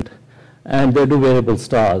department, and they do variable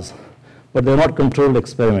stars, but they're not controlled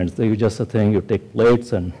experiments. They're just a thing, you take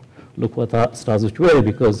plates and look for stars which vary,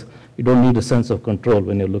 because you don't need a sense of control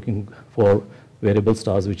when you're looking for variable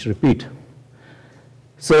stars which repeat.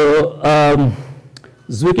 So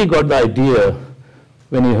Zwicky got the idea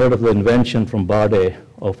when he heard of the invention from Bardet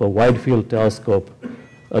of a wide field telescope,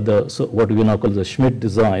 what we now call the Schmidt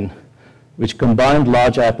design, which combined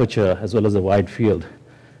large aperture as well as a wide field.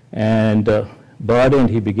 And Bardet and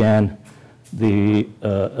he began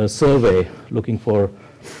a survey looking for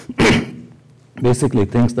basically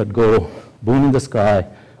things that go boom in the sky,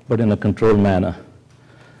 but in a controlled manner.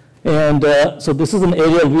 And so this is an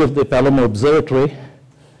aerial view of the Palomar Observatory.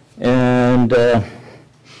 And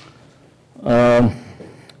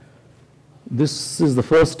this is the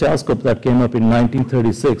first telescope that came up in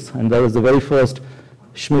 1936, and that was the very first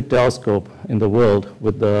Schmidt telescope in the world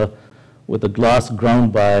with the glass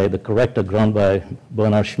ground by, the corrector ground by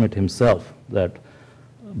Bernhard Schmidt himself, that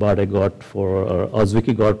Bardet got or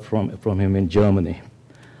Zwicky got from him in Germany.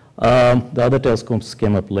 The other telescopes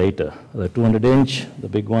came up later. The 200-inch, the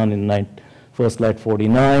big one in first light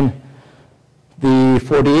 49. The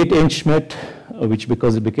 48-inch Schmidt, which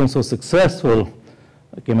because it became so successful,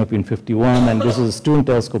 came up in 51, and this is a student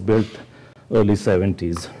telescope built early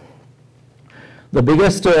 70s. The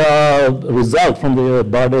biggest result from the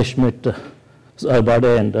Bardet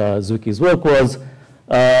and Zwicky's work was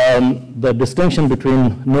the distinction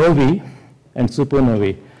between novae and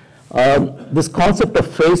supernovae. This concept of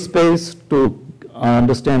phase space to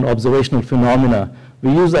understand observational phenomena,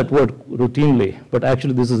 we use that word routinely, but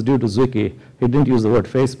actually this is due to Zwicky. He didn't use the word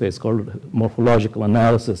phase space, called morphological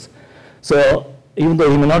analysis. So even though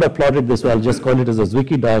he may not have plotted this, I'll just call it as a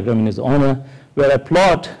Zwicky diagram in his honor, where I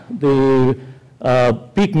plot the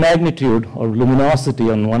peak magnitude or luminosity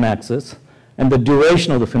on one axis and the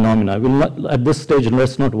duration of the phenomena. We'll not, at this stage,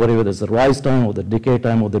 let's not worry whether it's the rise time or the decay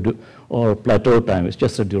time or plateau time. It's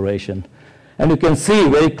just a duration. And you can see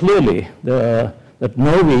very clearly that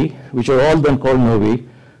novae, which are all then called novae,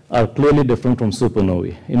 are clearly different from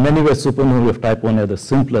supernovae. In many ways, supernovae of type 1 are the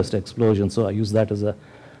simplest explosion, so I use that as a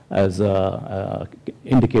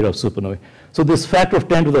indicator of supernovae. So this factor of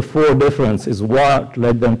 10 to the 4 difference is what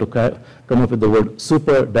led them to come up with the word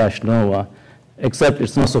super-nova, except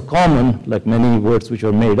it's not so common, like many words which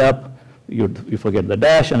are made up. You forget the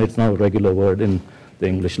dash, and it's now a regular word in the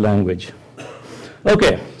English language.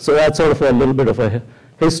 Okay, so that's sort of a little bit of a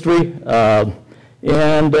history.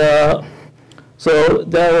 So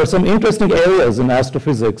there are some interesting areas in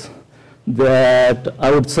astrophysics that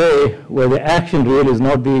I would say where the action really is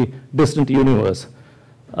not the distant universe.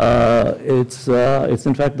 It's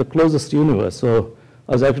in fact the closest universe. So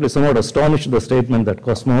I was actually somewhat astonished at the statement that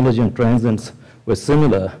cosmology and transients were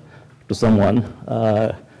similar to someone.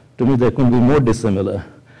 To me, they couldn't be more dissimilar.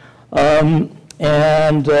 So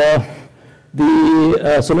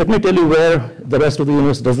let me tell you where the rest of the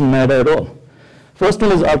universe doesn't matter at all. First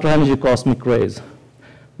one is ultra-high-energy cosmic rays.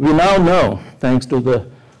 We now know, thanks to the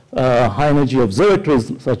high-energy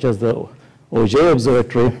observatories such as the Auger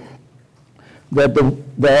Observatory,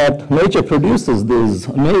 that nature produces these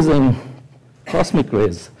amazing cosmic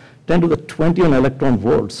rays, 10 to the 21 electron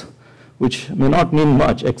volts, which may not mean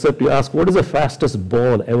much, except you ask, what is the fastest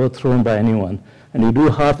ball ever thrown by anyone? And you do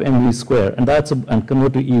half mv square, and and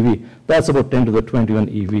convert to EV. That's about 10 to the 21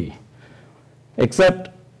 EV. Except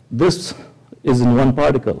this is in one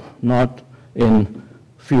particle, not in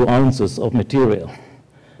few ounces of material.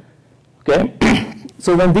 Okay?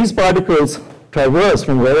 So when these particles traverse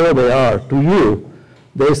from wherever they are to you,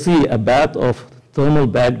 they see a bath of thermal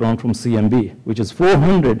background from CMB, which is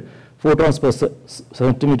 400 photons per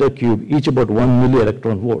centimeter cube, each about 1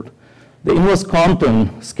 millielectron volt. The inverse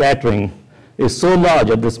Compton scattering is so large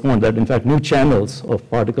at this point that, in fact, new channels of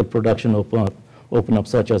particle production open up,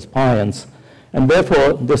 such as pions. And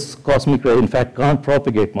therefore, this cosmic ray, in fact, can't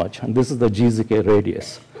propagate much. And this is the GZK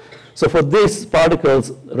radius. So for these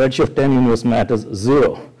particles, redshift 10 universe matters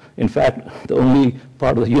 0. In fact, the only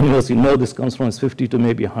part of the universe you know this comes from is 50 to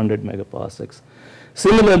maybe 100 megaparsecs.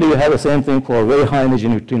 Similarly, you have the same thing for very high energy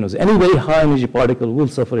neutrinos. Any very high energy particle will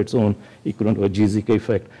suffer its own equivalent to a GZK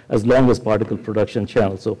effect as long as particle production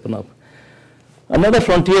channels open up. Another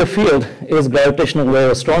frontier field is gravitational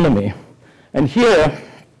wave astronomy. And here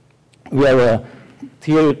we have a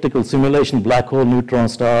theoretical simulation, black hole neutron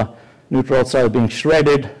star being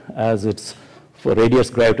shredded as its radiates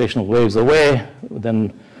gravitational waves away,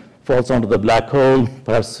 then falls onto the black hole,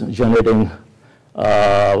 perhaps generating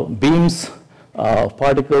beams of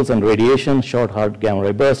particles and radiation, short hard gamma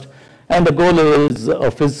ray burst. And the goal is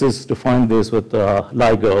of physicists to find this with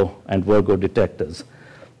LIGO and Virgo detectors.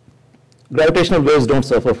 Gravitational waves don't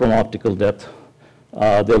suffer from optical depth.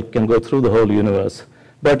 They can go through the whole universe.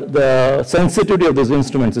 But the sensitivity of these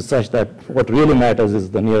instruments is such that what really matters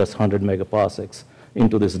is the nearest 100 megaparsecs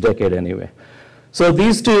into this decade anyway. So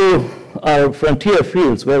these two are frontier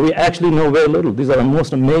fields where we actually know very little. These are the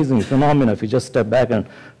most amazing phenomena if you just step back and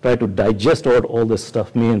try to digest what all this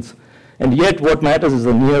stuff means. And yet what matters is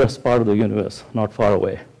the nearest part of the universe, not far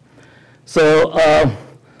away. So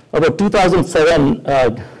about 2007,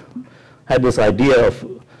 had this idea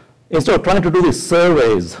of, instead of trying to do these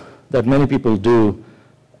surveys that many people do,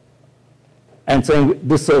 and saying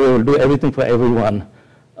this survey will do everything for everyone,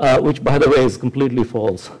 which, by the way, is completely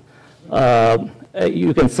false.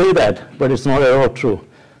 You can say that, but it's not at all true.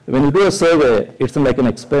 When you do a survey, it's like an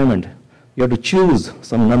experiment. You have to choose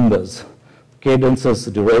some numbers, cadences,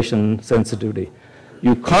 duration, sensitivity.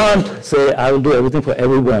 You can't say, I will do everything for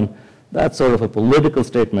everyone. That's sort of a political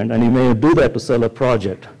statement, and you may do that to sell a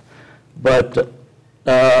project. But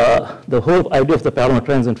the whole idea of the Palomar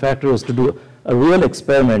Transient Factor is to do a real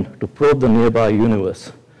experiment to probe the nearby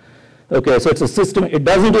universe. Okay, so it's a system. It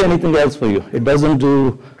doesn't do anything else for you. It doesn't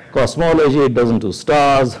do cosmology. It doesn't do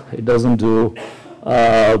stars. It doesn't do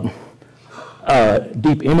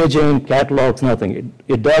deep imaging, catalogs, nothing.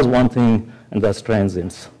 It does one thing, and that's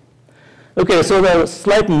transients. Okay, so the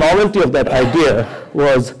slight novelty of that idea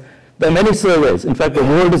was there are many surveys. In fact, the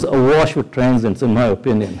world is awash with transients, in my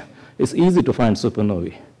opinion. It's easy to find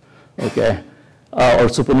supernovae, okay, or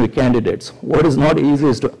supernovae candidates. What is not easy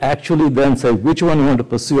is to actually then say which one you want to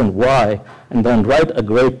pursue and why, and then write a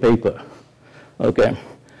great paper, okay.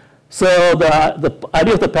 So the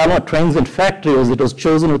idea of the Palomar Transient Factory was it was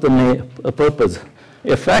chosen with a purpose.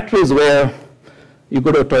 A factory is where you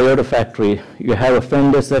go to a Toyota factory, you have a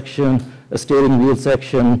fender section, a steering wheel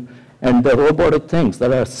section, and the robotic things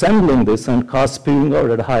that are assembling this and cars spewing out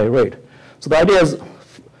at a high rate. So the idea is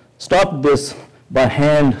stop this by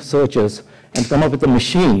hand searches and come up with a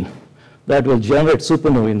machine that will generate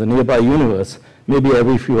supernovae in the nearby universe, maybe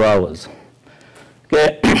every few hours.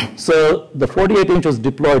 Okay, so the 48-inch was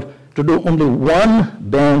deployed to do only one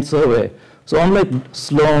band survey. So unlike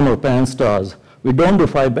Sloan or Pan stars, we don't do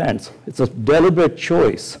 5 bands. It's a deliberate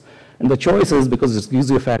choice. And the choice is because it gives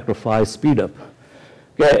you a factor of 5 speed up.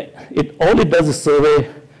 Okay, all it does is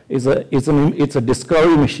survey, it's a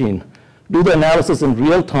discovery machine. Do the analysis in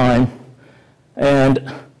real time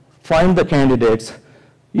and find the candidates.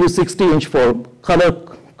 Use 60-inch for color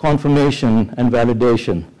confirmation and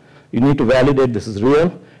validation. You need to validate this is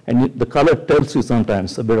real, and the color tells you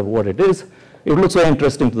sometimes a bit of what it is. It looks very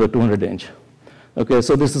interesting to the 200-inch. Okay,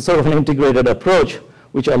 so this is sort of an integrated approach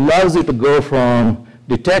which allows you to go from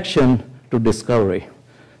detection to discovery.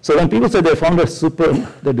 So when people say they found they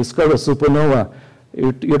discovered a supernova, you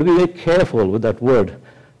have to be very careful with that word.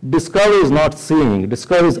 Discovery is not seeing.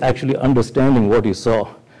 Discovery is actually understanding what you saw.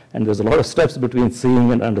 And there's a lot of steps between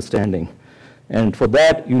seeing and understanding. And for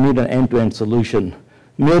that, you need an end-to-end solution.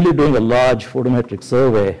 Merely doing a large photometric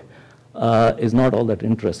survey is not all that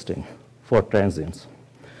interesting for transients.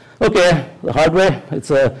 Okay, the hardware,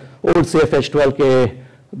 it's a old CFH 12K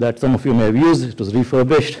that some of you may have used. It was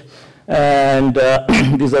refurbished. And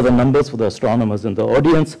these are the numbers for the astronomers in the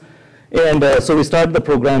audience. And so we started the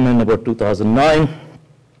program in about 2009.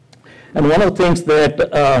 And one of the things that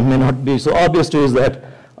may not be so obvious to you is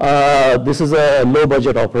that this is a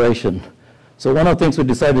low-budget operation. So one of the things we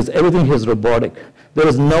decided is everything here is robotic. There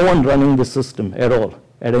is no one running the system at all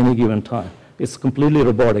at any given time. It's completely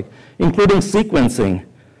robotic, including sequencing,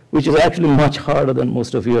 which is actually much harder than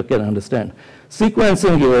most of you can understand.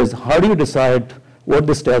 Sequencing here is how do you decide what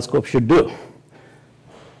this telescope should do?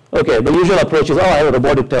 Okay, the usual approach is, oh, I have a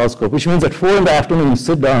robotic telescope, which means at 4 in the afternoon you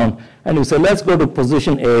sit down and you say, let's go to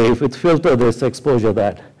position A with filter this, exposure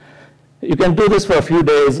that. You can do this for a few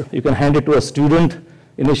days. You can hand it to a student.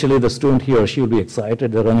 Initially, the student, he or she will be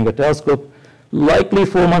excited. They're running a telescope. Likely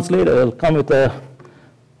 4 months later, they'll come with a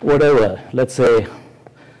whatever, let's say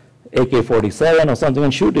AK-47 or something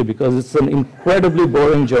and shoot it because it's an incredibly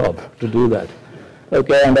boring job to do that.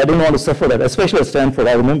 Okay, and I didn't want to suffer that, especially at Stanford.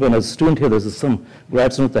 I remember when I was a student here, there's some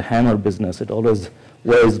grad student with the hammer business. It always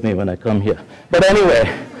worries me when I come here. But anyway,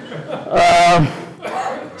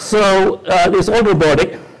 so it's all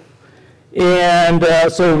robotic. And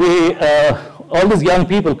so we, all these young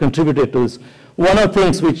people contributed to this. One of the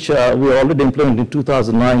things which we already implemented in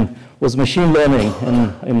 2009 was machine learning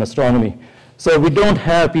in astronomy. So we don't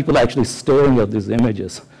have people actually staring at these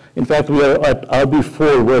images. In fact, we are at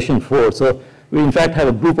RB4, version 4. So we, in fact, have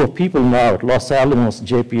a group of people now at Los Alamos,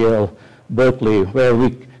 JPL, Berkeley, where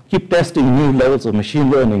we keep testing new levels of machine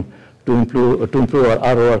learning to improve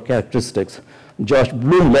our ROR characteristics. Josh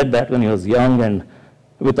Bloom led that when he was young, and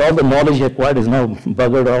with all the knowledge he acquired, he's now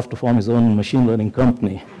buggered off to form his own machine learning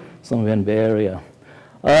company somewhere in the Bay Area.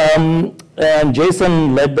 And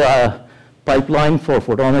Jason led the pipeline for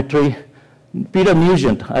photometry. Peter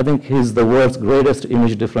Nugent, I think he's the world's greatest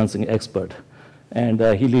image differencing expert, and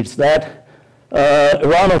he leads that.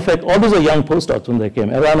 Eran Ofek, all those are young postdocs when they came.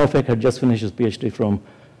 Eran Ofek had just finished his PhD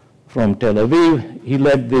from Tel Aviv. He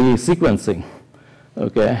led the sequencing,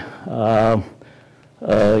 okay.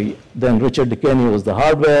 Then Richard DeKenney was the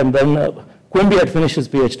hardware, and then Quimby had finished his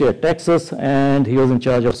PhD at Texas, and he was in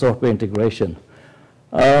charge of software integration.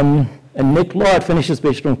 And Nick Law had finished his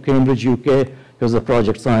PhD from Cambridge, UK. He was a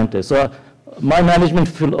project scientist. So my management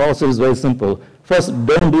philosophy is very simple. First,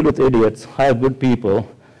 don't deal with idiots, hire good people,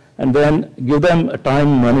 and then give them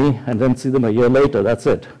time, money, and then see them a year later. That's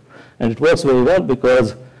it. And it works very well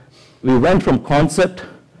because we went from concept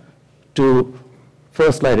to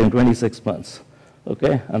first light in 26 months.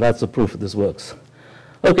 Okay, and that's the proof this works.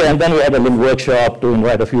 Okay, and then we had a little workshop to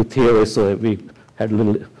invite a few theorists, so we had a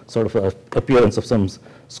little sort of a appearance of some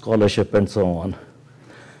scholarship and so on.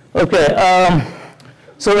 Okay,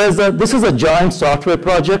 so this is a giant software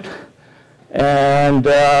project, and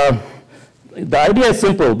the idea is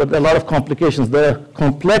simple, but there are a lot of complications. The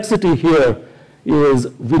complexity here is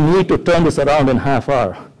we need to turn this around in half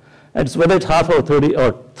hour. And it's whether it's half hour, 30,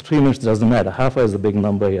 or 3 minutes, doesn't matter. Half hour is the big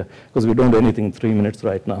number here, because we don't do anything in 3 minutes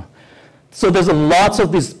right now. So there's lots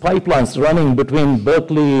of these pipelines running between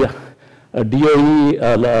Berkeley, DOE,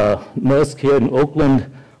 NERSC here in Oakland,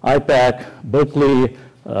 IPAC, Berkeley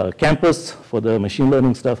campus for the machine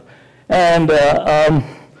learning stuff. And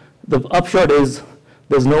the upshot is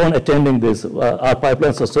there's no one attending this. Our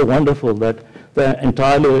pipelines are so wonderful that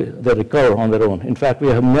they recover on their own. In fact, we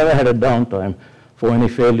have never had a downtime for any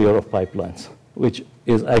failure of pipelines, which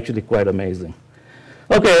is actually quite amazing.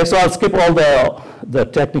 Okay, so I'll skip all the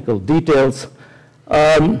technical details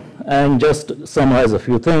and just summarize a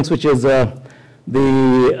few things, which is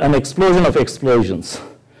an explosion of explosions.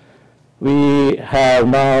 We have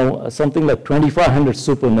now something like 2,500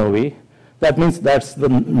 supernovae. That means that's the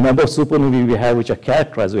number of supernovae we have which are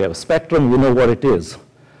characterized. We have a spectrum, we know what it is.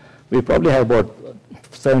 We probably have about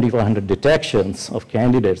 7,500 detections of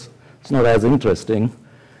candidates. It's not as interesting.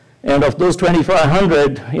 And of those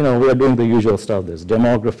 2,500, we are doing the usual stuff. There's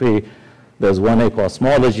demography, there's 1A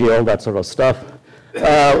cosmology, all that sort of stuff.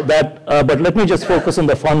 But let me just focus on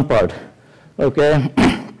the fun part, okay?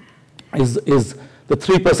 is the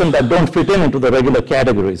 3% that don't fit into the regular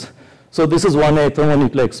categories. So this is 1A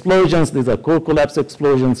thermonuclear explosions. These are core collapse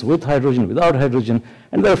explosions with hydrogen, without hydrogen.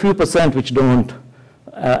 And there are a few percent which don't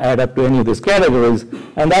add up to any of these categories.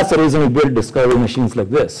 And that's the reason we build discovery machines like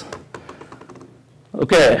this.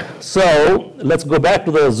 Okay, so let's go back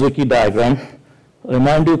to the Zwicky diagram.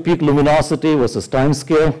 Remind you, peak luminosity versus time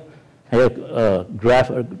scale.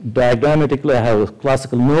 Diagrammatically, I have a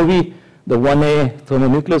classical novae, the 1A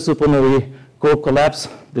thermonuclear supernovae, core collapse.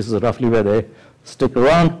 This is roughly where they stick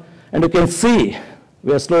around. And you can see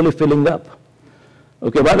we are slowly filling up.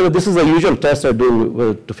 Okay, by the way, this is a usual test I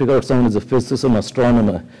do to figure out someone is a physicist or an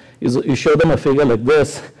astronomer. You show them a figure like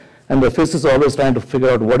this, and the physicist is always trying to figure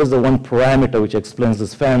out what is the one parameter which explains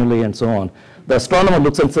this family and so on. The astronomer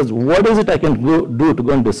looks and says, what is it I can do to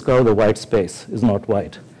go and discover the white space is not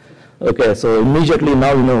white? Okay, so immediately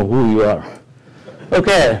now you know who you are.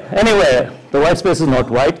 Okay, anyway, the white space is not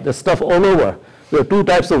white. There's stuff all over. There are two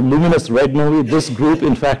types of luminous red novae. This group,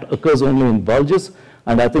 in fact, occurs only in bulges,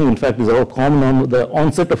 and I think, in fact, these are all common, the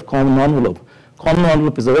onset of common envelope. Common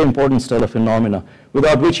envelope is a very important stellar phenomena,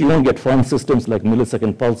 without which you won't get fun systems like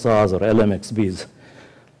millisecond pulsars or LMXBs.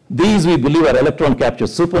 These, we believe, are electron captured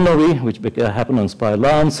supernovae, which happen on spiral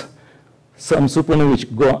arms. Some supernovae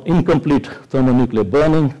which go incomplete thermonuclear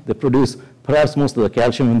burning. They produce, perhaps most of the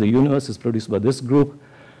calcium in the universe is produced by this group.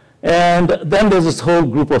 And then there's this whole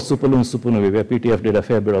group of superlunar supernovae where PTF did a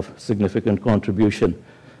fair bit of significant contribution.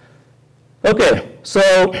 Okay, so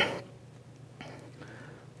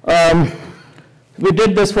we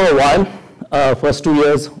did this for a while, first 2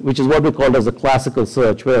 years, which is what we called as a classical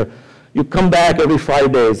search, where you come back every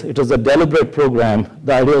 5 days. It was a deliberate program.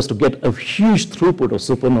 The idea was to get a huge throughput of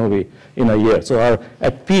supernovae in a year. So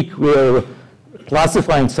at peak, we were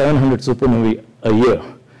classifying 700 supernovae a year.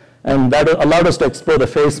 And that allowed us to explore the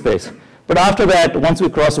phase space. But after that, once we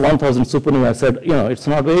crossed 1,000 supernovae, I said, you know, it's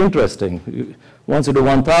not very interesting. Once you do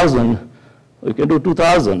 1,000, we can do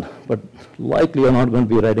 2,000. But likely you're not going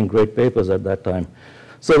to be writing great papers at that time.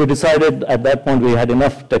 So we decided at that point we had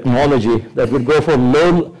enough technology that would go for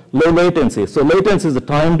low latency. So latency is the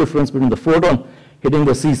time difference between the photon hitting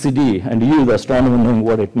the CCD and you, the astronomer, knowing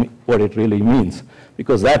what it really means,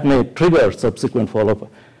 because that may trigger subsequent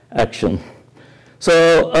follow-up action.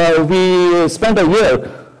 So we spent a year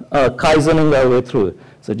kaizening our way through.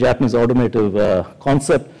 It's a Japanese automotive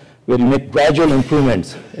concept where you make gradual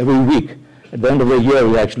improvements every week. At the end of the year,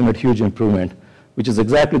 we actually made huge improvement, which is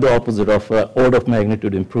exactly the opposite of order of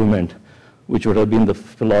magnitude improvement, which would have been the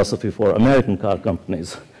philosophy for American car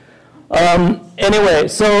companies. Anyway,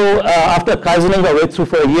 so after kaizening our way through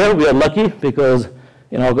for a year, we are lucky because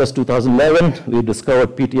in August 2011, we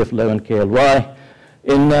discovered PTF11 KLY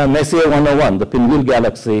in Messier 101, the Pinwheel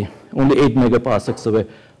galaxy, only 8 megaparsecs away,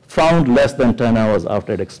 found less than 10 hours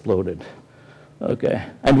after it exploded. Okay,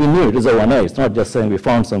 and we knew it is a 1A. It's not just saying we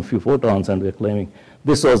found some few photons and we're claiming.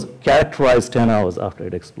 This was characterized 10 hours after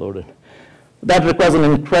it exploded. That requires an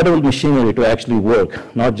incredible machinery to actually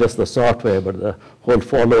work, not just the software, but the whole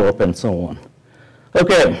follow-up and so on.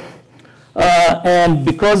 Okay, and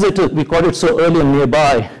because we caught it so early and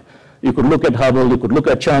nearby, you could look at Hubble, you could look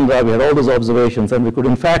at Chandra, we had all those observations, and we could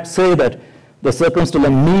in fact say that the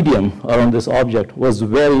circumstellar medium around this object was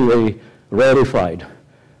very, very rarefied,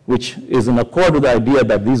 which is in accord with the idea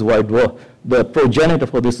that these white dwarfs, the progenitor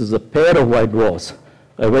for this is a pair of white dwarfs,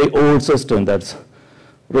 a very old system that's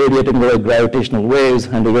radiating very gravitational waves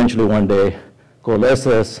and eventually one day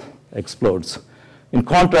coalesces, explodes. In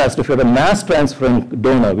contrast, if you have a mass transferring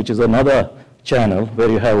donor, which is another channel where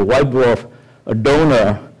you have a white dwarf, a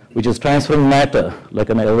donor, which is transferring matter, like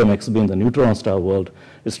an LMXB in the neutron star world,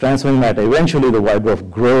 is transferring matter. Eventually, the white dwarf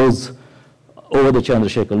grows over the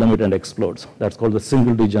Chandrasekhar limit and explodes. That's called the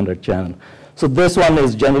single degenerate channel. So this one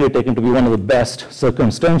is generally taken to be one of the best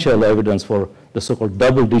circumstantial evidence for the so-called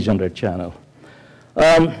double degenerate channel.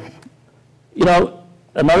 You know,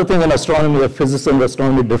 another thing in astronomy, the physics and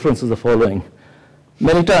astronomy difference is the following.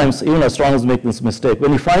 Many times, even astronomers make this mistake.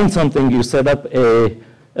 When you find something, you set up a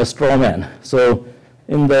straw man. So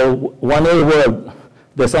in the 1A world,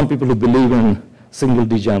 there are some people who believe in single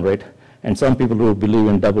degenerate and some people who believe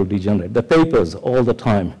in double degenerate. The papers all the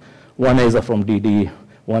time, 1As are from DD,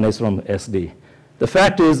 1As from SD. The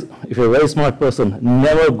fact is, if you're a very smart person,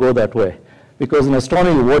 never go that way. Because in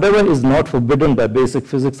astronomy, whatever is not forbidden by basic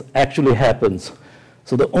physics actually happens.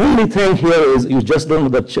 So the only thing here is you just don't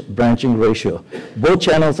know the branching ratio. Both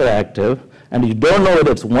channels are active, and you don't know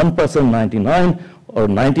whether it's 1% 99 or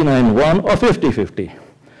 99.1 or 50-50.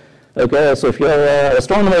 Okay, so if you're an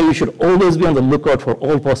astronomer, you should always be on the lookout for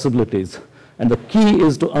all possibilities. And the key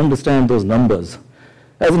is to understand those numbers.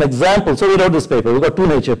 As an example, so we wrote this paper. We got two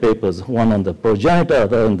Nature papers, one on the progenitor,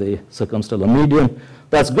 other on the circumstellar medium.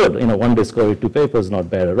 That's good. You know, one discovery, 2 papers, not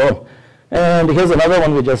bad at all. And here's another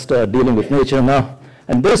one. We're just dealing with Nature now.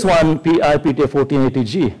 And this one,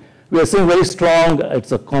 PI-PTA1480G, we are seeing very strong,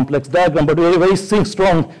 it's a complex diagram, but we're very seeing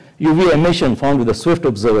strong UV emission found with the Swift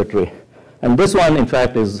Observatory. And this one, in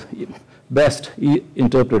fact, is best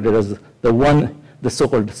interpreted as the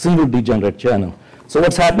so-called single degenerate channel. So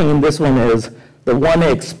what's happening in this one is the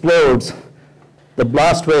 1A explodes, the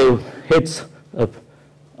blast wave hits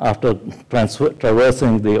after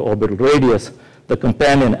traversing the orbital radius, the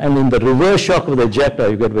companion, and in the reverse shock of the ejector,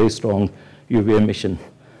 you get very strong UV emission.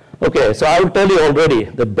 Okay, so I will tell you already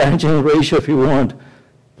the branching ratio, if you want,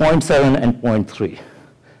 0.7 and 0.3.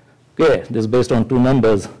 Okay, this is based on two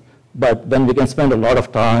numbers, but then we can spend a lot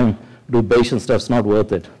of time, do Bayesian stuff, it's not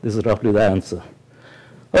worth it. This is roughly the answer.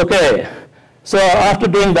 Okay, so after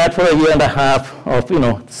doing that for a year and a half of,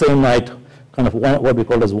 same night, kind of what we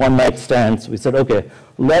call as one night stands, we said, okay,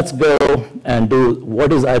 let's go and do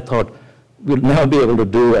what is, I thought, we'll never be able to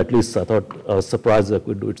do, at least I thought, I was surprised that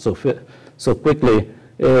we could do it so quickly,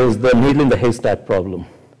 is the needle in the haystack problem.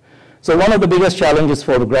 So one of the biggest challenges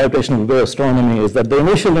for the gravitational wave astronomy is that the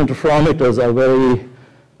initial interferometers are very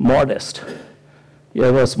modest. You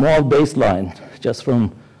have a small baseline just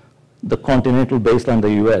from the continental baseline in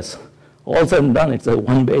the US. All said and done, it's a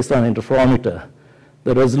one baseline interferometer.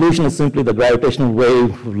 The resolution is simply the gravitational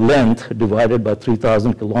wave length divided by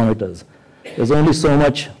 3,000 kilometers. There's only so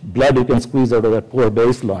much blood you can squeeze out of that poor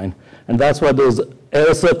baseline, and that's why those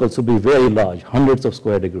error circles will be very large, hundreds of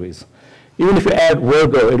square degrees. Even if you add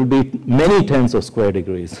Virgo, it'll be many tens of square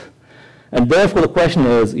degrees. And therefore, the question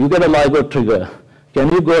is, you get a LIGO trigger,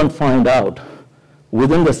 can you go and find out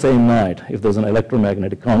within the same night if there's an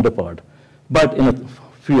electromagnetic counterpart, but in a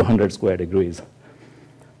few hundred square degrees?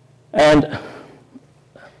 And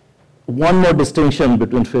one more distinction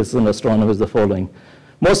between physicists and astronomers is the following.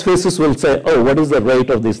 Most physicists will say, oh, what is the rate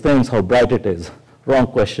of these things, how bright it is? Wrong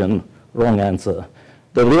question, wrong answer.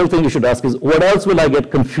 The real thing you should ask is, what else will I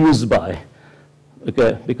get confused by?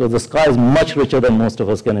 Okay, because the sky is much richer than most of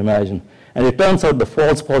us can imagine. And it turns out the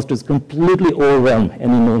false positives completely overwhelm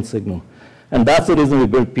any known signal. And that's the reason we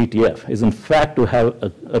built PTF, is in fact to have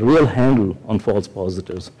a real handle on false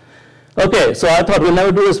positives. Okay, so I thought we'll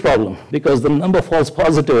never do this problem, because the number of false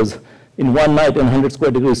positives in one night in 100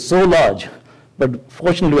 square degrees is so large. But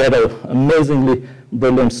fortunately, we had an amazingly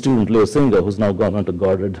brilliant student, Leo Singer, who's now gone on to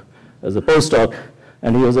Goddard as a postdoc,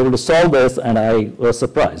 and he was able to solve this, and I was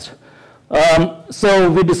surprised. So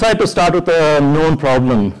we decided to start with a known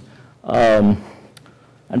problem, and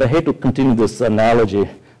I hate to continue this analogy.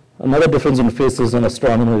 Another difference in physicists and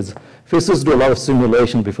astronomers is physicists do a lot of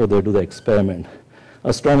simulation before they do the experiment.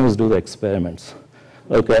 Astronomers do the experiments.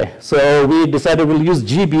 Okay, so we decided we'll use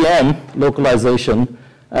GBM localization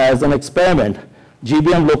as an experiment.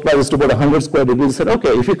 GBM localizes to about 100 square degrees. We said, okay,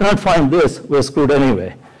 if you can't find this, we're screwed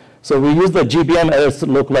anyway. So we used the GBM as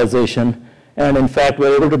localization, and in fact,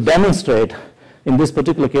 we're able to demonstrate, in this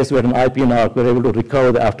particular case, we had an IPN arc, we're able to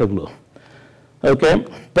recover the afterglow. Okay,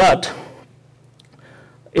 but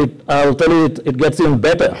I'll tell you, it gets even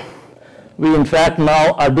better. We, in fact,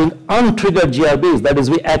 now are doing untriggered GRBs. That is,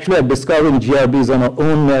 we actually are discovering GRBs on our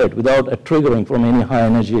own merit without a triggering from any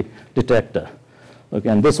high-energy detector. Okay,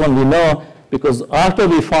 and this one we know because after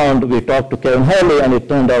we talked to Kevin Hurley, and it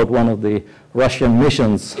turned out one of the Russian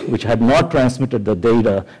missions, which had not transmitted the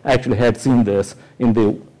data, actually had seen this in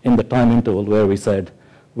the time interval where we said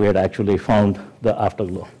we had actually found the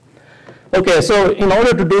afterglow. Okay, so in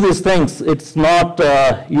order to do these things, it's not,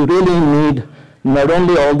 you really need not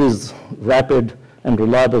only all these rapid and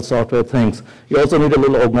reliable software things, you also need a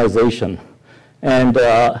little organization. And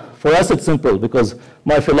for us, it's simple, because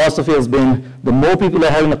my philosophy has been the more people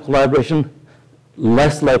are having a collaboration,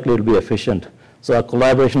 less likely it'll be efficient. So our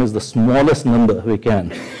collaboration is the smallest number we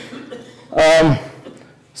can.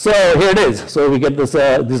 So here it is. So we get this,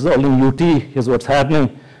 this is all in UT. Here's what's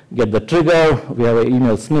happening. Get the trigger. We have an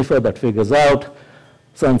email sniffer that figures out.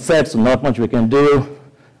 Sun sets, so not much we can do.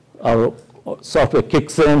 Our software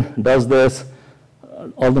kicks in, does this.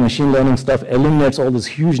 All the machine learning stuff eliminates all this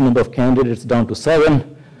huge number of candidates down to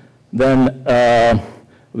 7. Then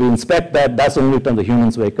we inspect that. That's the only time the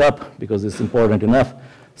humans wake up, because it's important enough.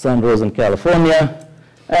 Sun rose in California.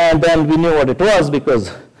 And then we knew what it was,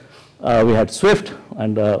 because we had Swift,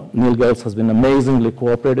 and Neil Geltz has been amazingly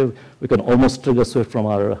cooperative. We can almost trigger Swift from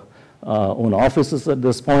our own offices at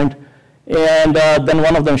this point. And then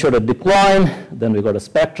one of them showed a decline. Then we got a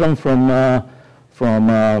spectrum from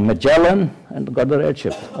Magellan and got the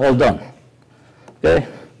redshift, all done. Okay?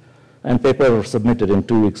 And paper was submitted in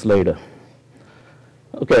 2 weeks later.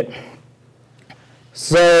 Okay.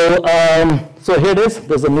 So, so here it is.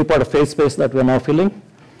 There's a new part of phase space that we're now filling.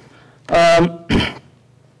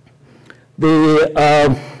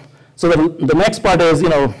 So the next part is,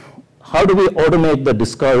 how do we automate the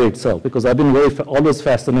discovery itself? Because I've been always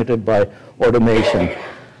fascinated by automation.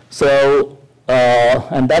 So,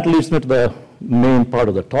 and that leads me to the main part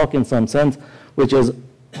of the talk in some sense, which is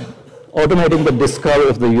automating the discovery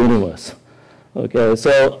of the universe. Okay,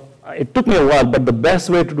 so it took me a while, but the best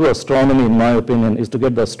way to do astronomy, in my opinion, is to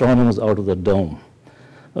get the astronomers out of the dome.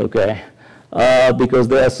 Okay, because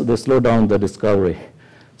they slow down the discovery.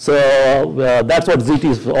 So that's what ZT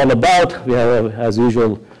is all about. We have, as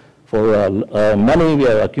usual, for money, we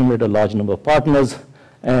have accumulated a large number of partners,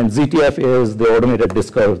 and ZTF is the automated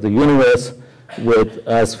discovery of the universe with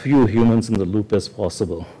as few humans in the loop as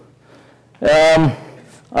possible.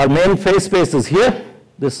 Our main phase space is here.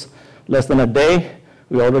 This less than a day.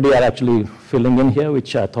 We already are actually filling in here,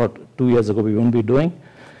 which I thought 2 years ago we wouldn't be doing.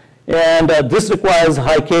 And this requires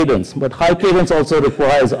high cadence, but high cadence also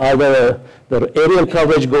requires either the aerial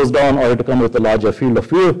coverage goes down or to come with a larger field of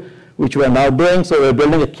view, which we are now doing. So we're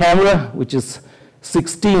building a camera, which is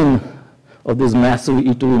 16 of these massive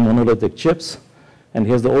E2 monolithic chips. And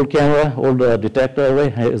here's the old camera, old detector array.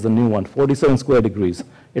 Here is the new one, 47 square degrees.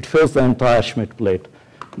 It fills the entire Schmidt plate.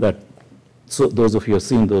 So those of you have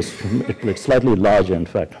seen those plates, slightly larger, in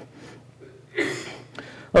fact.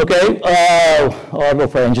 Okay, all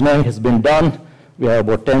of our engineering has been done. We have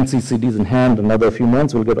about 10 CCDs in hand. Another few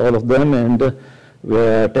months, we'll get all of them, and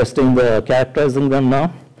we're testing characterizing them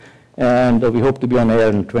now. And we hope to be on air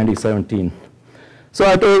in 2017. So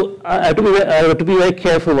I have to be very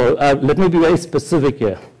careful. Let me be very specific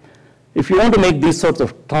here. If you want to make these sorts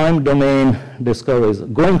of time domain discoveries,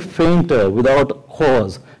 going fainter without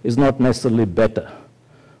cause is not necessarily better.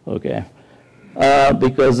 Okay.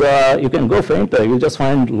 Because you can go fainter, you'll just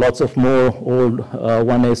find lots of more old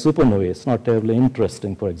 1A supernovae. It's not terribly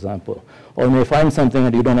interesting, for example. Or you may find something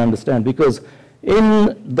that you don't understand. Because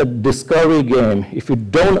in the discovery game, if you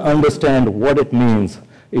don't understand what it means,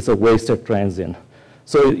 it's a wasted transient.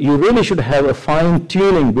 So you really should have a fine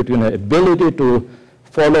tuning between an ability to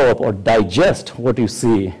follow up or digest what you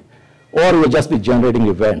see, or you'll just be generating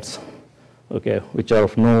events, okay, which are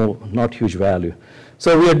of not huge value.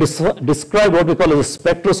 So we have described what we call as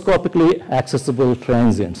spectroscopically accessible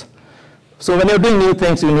transients. So when you're doing new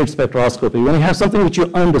things, you need spectroscopy. When you have something which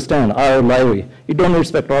you understand, our library, you don't need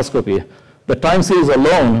spectroscopy. The time series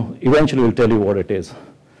alone eventually will tell you what it is.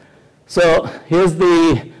 So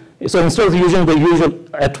so instead of using the usual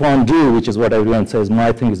attendu, which is what everyone says,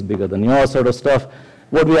 my thing is bigger than yours sort of stuff,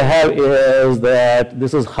 what we have is that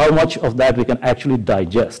this is how much of that we can actually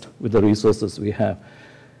digest with the resources we have.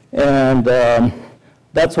 And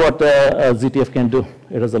that's what ZTF can do.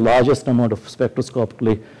 It has the largest amount of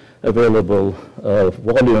spectroscopically available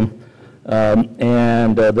volume.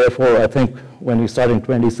 And therefore, I think when we start in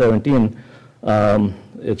 2017,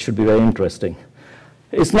 it should be very interesting.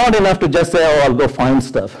 It's not enough to just say, oh, I'll go find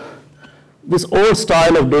stuff. This old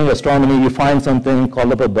style of doing astronomy, you find something,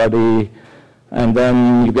 call up a buddy, and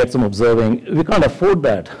then you get some observing. We can't afford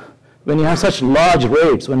that. When you have such large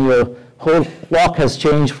rates, when your whole clock has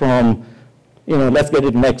changed from, let's get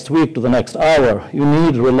it next week to the next hour, you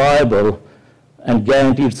need reliable and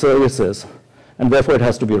guaranteed services. And therefore, it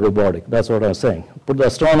has to be robotic. That's what I'm saying. Put the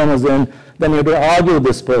astronomers in, then you have to argue with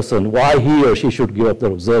this person why he or she should give up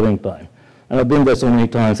their observing time. And I've been there so many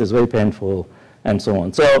times, it's very painful, and so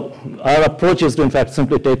on. So our approach is to, in fact,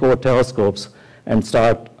 simply take over telescopes and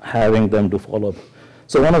start having them do follow-up.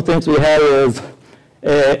 So one of the things we have is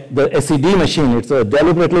the SED machine. It's a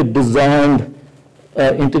deliberately designed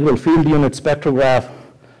integral field unit spectrograph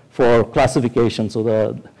for classification.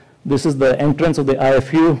 So this is the entrance of the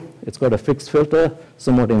IFU. It's got a fixed filter,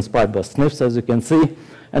 somewhat inspired by SNFs, as you can see.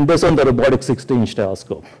 And this on the robotic 16-inch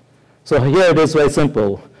telescope. So here it is very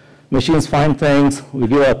simple. Machines find things, we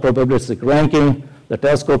do a probabilistic ranking, the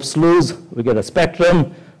telescope slews, we get a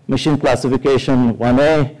spectrum, machine classification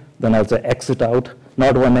 1A, then I'll say exit out,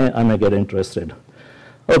 not 1A, I may get interested.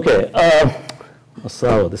 Okay,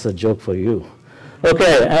 so this is a joke for you.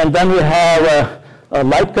 Okay, and then we have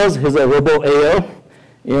Lightcuz, he's a robo AO,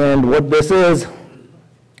 and what this is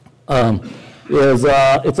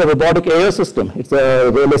it's a robotic AO system. It's a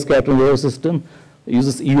Rayleigh scattering AO system. It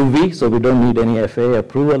uses EUV, so we don't need any FAA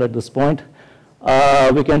approval at this point.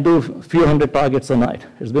 We can do a few hundred targets a night.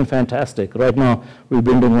 It's been fantastic. Right now, we're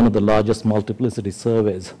building one of the largest multiplicity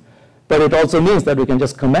surveys. But it also means that we can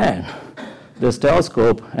just command this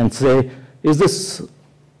telescope and say, is this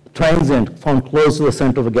transient found close to the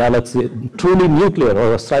center of a galaxy truly nuclear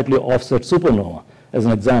or a slightly offset supernova, as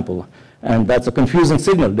an example? And that's a confusing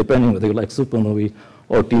signal, depending whether you like supernovae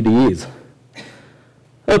or TDEs.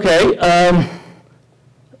 Okay.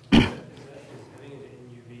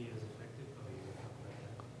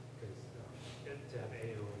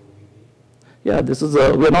 Yeah, this is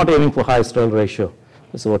we're not aiming for high stellar ratio.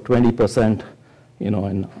 It's about 20%,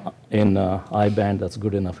 in I band. That's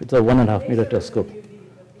good enough. It's a 1.5 meter telescope.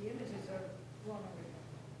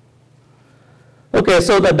 Okay,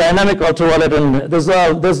 so the dynamic ultraviolet, and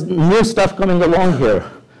there's new stuff coming along here.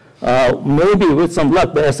 Maybe with some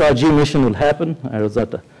luck, the SRG mission will happen.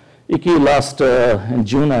 Iki last in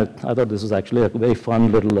June, I thought this was actually a very fun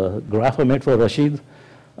little graph I made for Rashid.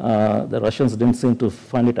 The Russians didn't seem to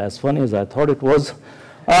find it as funny as I thought it was.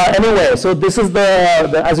 Anyway, so this is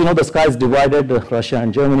as you know, the sky is divided, Russia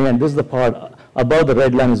and Germany, and this is the part above the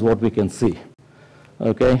red line is what we can see.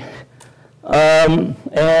 Okay?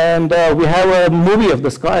 And we have a movie of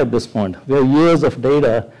the sky at this point. We have years of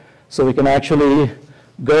data, so we can actually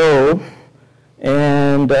go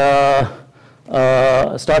and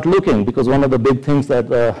start looking, because one of the big things that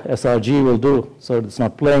SRG will do, so it's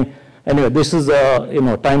not playing. Anyway, this is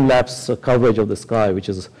time-lapse coverage of the sky, which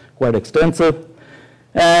is quite extensive.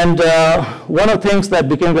 And one of the things that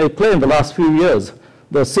became very clear in the last few years,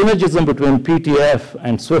 the synergism between PTF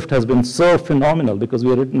and Swift has been so phenomenal, because we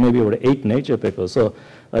have written maybe over 8 Nature papers, so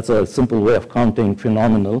that's a simple way of counting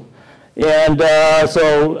phenomenal. And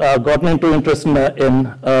gotten into interest in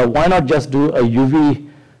why not just do a UV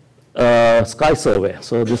sky survey.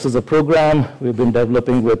 So this is a program we've been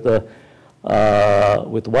developing with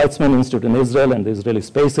Weizmann Institute in Israel and the Israeli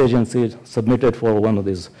Space Agency, submitted for one of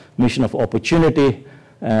these mission of opportunity.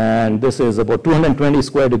 And this is about 220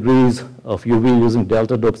 square degrees of UV using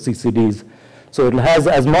delta doped CCDs. So it has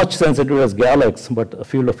as much sensitivity as Galax, but a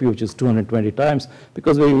field of view which is 220 times,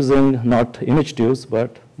 because we're using not image tubes,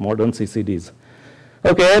 but modern CCDs.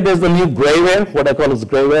 Okay, there's the new grayware, what I call is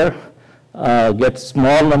grayware. Get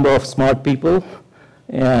small number of smart people,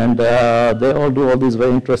 and they all do all these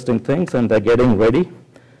very interesting things, and they're getting ready.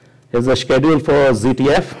 Here's a schedule for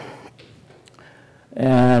ZTF.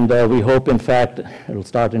 And we hope, in fact, it'll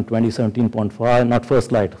start in 2017.5, not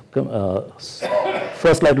first light.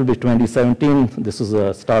 First light will be 2017. This is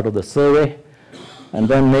the start of the survey. And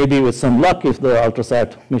then maybe with some luck, if the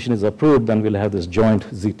Ultrasat mission is approved, then we'll have this joint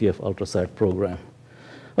ZTF Ultrasat program.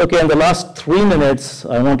 Okay, in the last 3 minutes,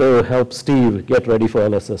 I want to help Steve get ready for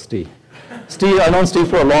LSST. Steve, I've known Steve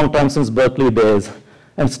for a long time, since Berkeley days.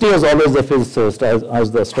 And Steve was always the physicist, I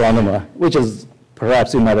was the astronomer, which is,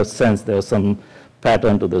 perhaps you might have sensed there's some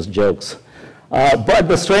pattern to those jokes. But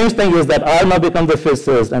the strange thing is that I've now become the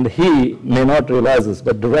physicist, and he may not realize this,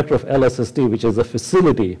 but director of LSST, which is a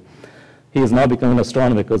facility, he is now becoming an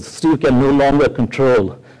astronomer, because Steve can no longer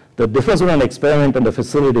control. The difference between an experiment and a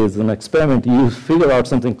facility is, an experiment, you figure out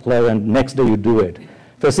something clever, and next day you do it.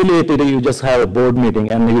 Facility, you just have a board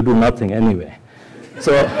meeting, and you do nothing anyway.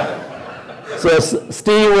 So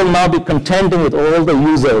Steve will now be contending with all the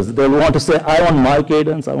users. They'll want to say, I want my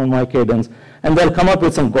cadence, I want my cadence. And they'll come up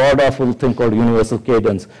with some god-awful thing called universal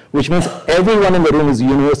cadence, which means everyone in the room is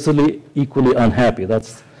universally equally unhappy.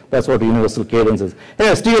 That's what universal cadence is.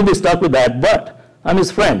 Hey, Steve will be stuck with that, but I'm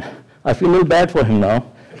his friend. I feel a little bad for him now,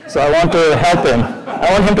 so I want to help him.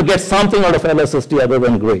 I want him to get something out of LSST other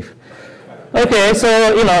than grief. Okay,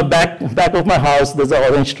 so, back of my house, there's an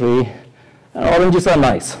orange tree. And oranges are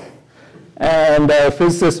nice. And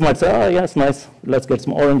physicists might say, oh, yes, nice, let's get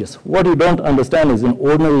some oranges. What you don't understand is, in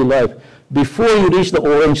ordinary life, before you reach the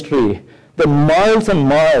orange tree, the miles and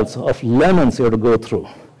miles of lemons you have to go through,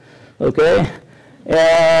 okay?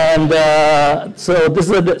 And so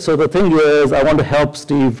the thing is, I want to help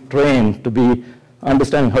Steve train to be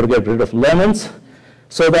understanding how to get rid of lemons,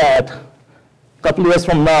 so that a couple of years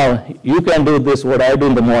from now, you can do this, what I do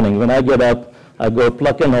in the morning. When I get up, I go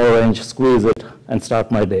pluck an orange, squeeze it, and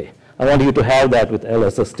start my day. I want you to have that with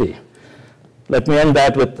LSST. Let me end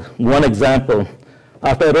that with one example.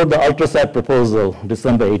 After I wrote the Ultrasat proposal,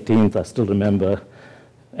 December 18th, I still remember,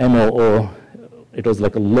 MOO, it was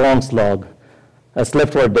like a long slog. I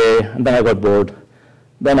slept for a day, and then I got bored.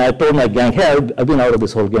 Then I told my gang, hey, I've been out of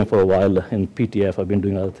this whole game for a while in PTF, I've been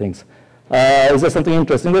doing other things. Is there something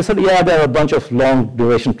interesting? They said, yeah, there are a bunch of long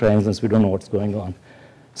duration transients, we don't know what's going on.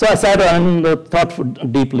 So I sat and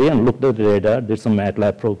thought deeply and looked at the data, did some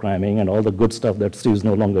MATLAB programming and all the good stuff that Steve's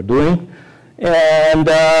no longer doing. And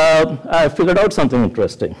I figured out something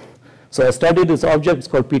interesting. So I studied this object, it's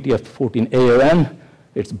called PTF14AON.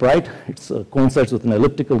 It's bright, it coincides with an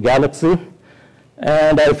elliptical galaxy.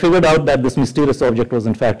 And I figured out that this mysterious object was,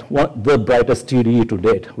 in fact, the brightest TDE to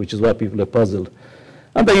date, which is why people are puzzled.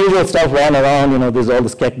 And the usual stuff ran around, there's all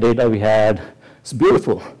this Keck data we had. It's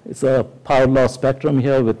beautiful. It's a power law spectrum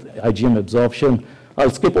here with IgM absorption. I'll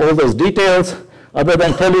skip all those details, other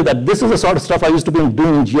than tell you that this is the sort of stuff I used to be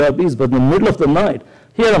doing in GRBs, but in the middle of the night,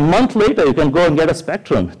 here a month later, you can go and get a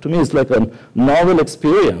spectrum. To me, it's like a novel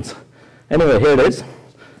experience. Anyway, here it is.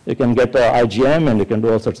 You can get IgM, and you can do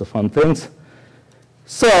all sorts of fun things.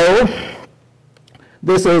 So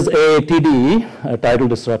this is a TDE, a tidal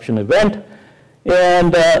disruption event.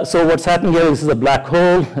 And so what's happening here, this is a black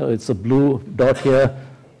hole. It's a blue dot here.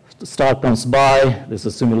 The star comes by. This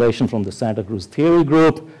is a simulation from the Santa Cruz theory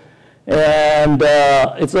group. And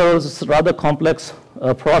it's a rather complex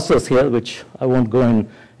process here, which I won't go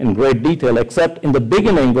in great detail, except in the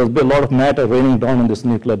beginning, there'll be a lot of matter raining down on this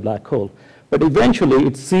nuclear black hole. But eventually,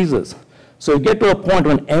 it ceases. So you get to a point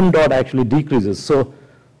when m dot actually decreases. So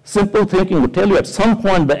simple thinking would tell you at some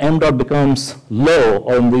point the m dot becomes low,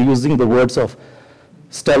 or using the words of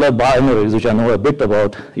stellar binaries, which I know a bit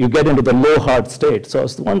about, you get into the low hard state. So I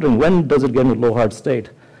was wondering, when does it get into low hard state?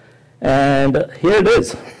 And here it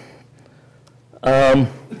is.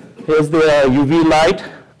 Here's the UV light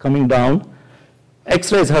coming down.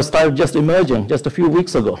 X-rays have started just emerging just a few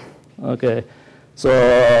weeks ago. Okay,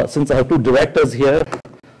 so since I have two directors here,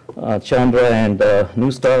 Chandra and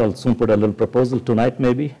Newstar, I'll soon put a little proposal tonight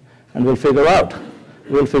maybe, and we'll figure out.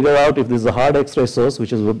 We'll figure out if this is a hard X-ray source,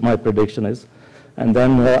 which is what my prediction is, and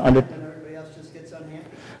then everybody else just gets on here.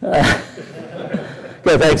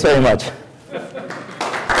 Okay, thanks very much.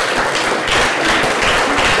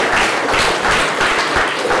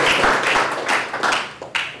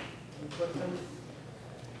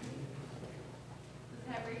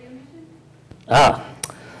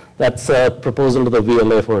 That's a proposal to the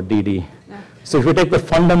VLA for DD. So if you take the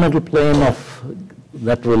fundamental plane of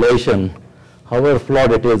that relation, however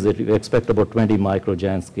flawed it is, you expect about 20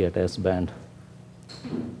 microjansky at S-band.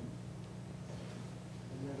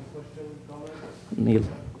 Neil.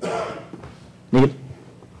 Neil?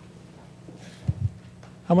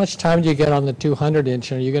 How much time do you get on the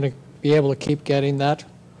 200-inch? Are you going to be able to keep getting that?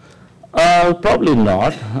 Probably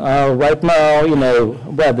not. Right now,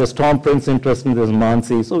 well, there's Tom Prince interesting, there's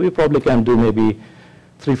Mansi, so we probably can do maybe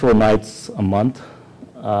 3-4 nights a month,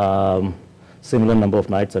 similar number of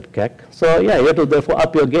nights at KEC. So yeah, you have to therefore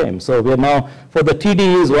up your game. So we are now, for the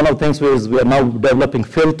TDEs, one of the things is we are now developing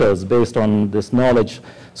filters based on this knowledge.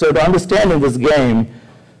 So to understand in this game,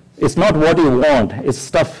 it's not what you want, it's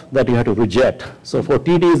stuff that you have to reject. So for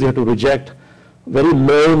TDEs, you have to reject very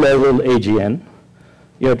low-level AGN.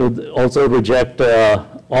 You have to also reject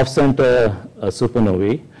off-center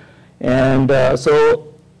supernovae. And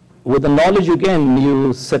so with the knowledge you gain,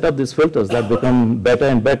 you set up these filters that become better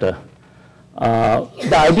and better.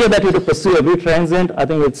 The idea that you have to pursue every transient, I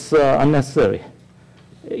think it's unnecessary.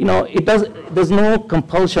 There's no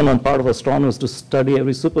compulsion on part of astronomers to study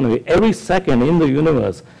every supernova. Every second in the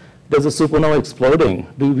universe, there's a supernova exploding.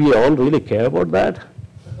 Do we all really care about that?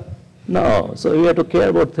 No. So we have to care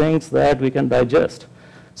about things that we can digest.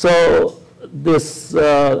 So this,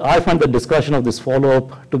 I find the discussion of this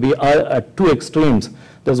follow-up to be at two extremes.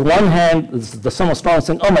 There's one hand, there's some astronomers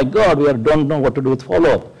saying, oh my God, we don't know what to do with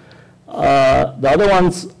follow-up. The other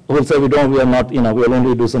ones will say we are not, we'll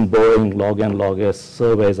only do some boring log N, log S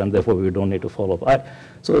surveys, and therefore we don't need to follow up.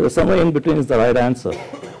 So somewhere in between is the right answer. So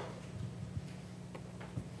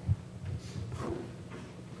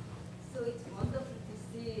it's wonderful to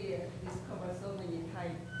see discover so many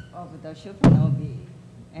types of the supernovae.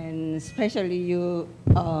 And especially you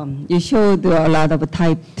showed a lot of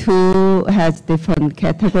type 2 has different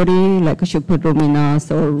category, like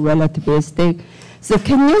superluminous or relativistic. So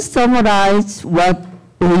can you summarize what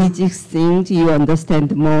basic things you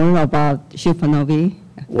understand more about supernovae?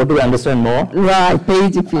 What do I understand more? Right,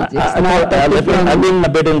 basic physics. I've been a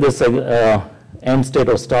bit in this end state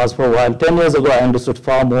of stars for a while. 10 years ago, I understood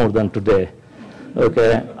far more than today.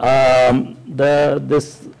 Okay.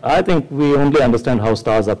 I think we only understand how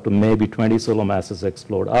stars up to maybe 20 solar masses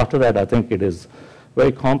explode. After that, I think it is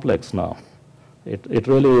very complex now. It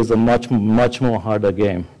really is a much more harder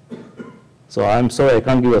game. So I'm sorry I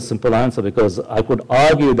can't give a simple answer, because I could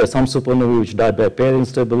argue that some supernovae which died by pair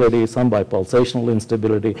instability, some by pulsational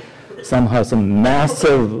instability, some have some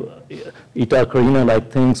massive Eta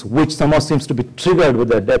Carina-like things, which somehow seems to be triggered with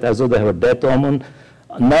their death as though they have a death hormone.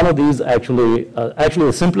 None of these actually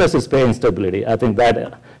the simplest is pair instability. I think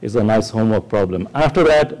that is a nice homework problem. After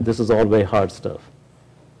that, this is all very hard stuff.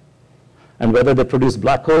 And whether they produce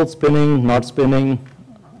black holes, spinning, not spinning,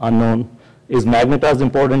 unknown. Is magnetized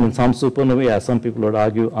important in some supernovae, as some people would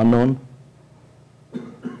argue, unknown?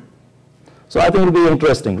 So I think it'll be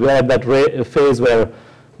interesting. We're at that phase where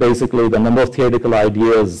basically the number of theoretical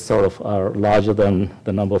ideas sort of are larger than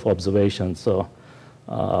the number of observations. So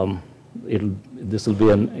this will be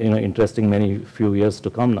an interesting few years to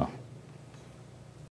come now.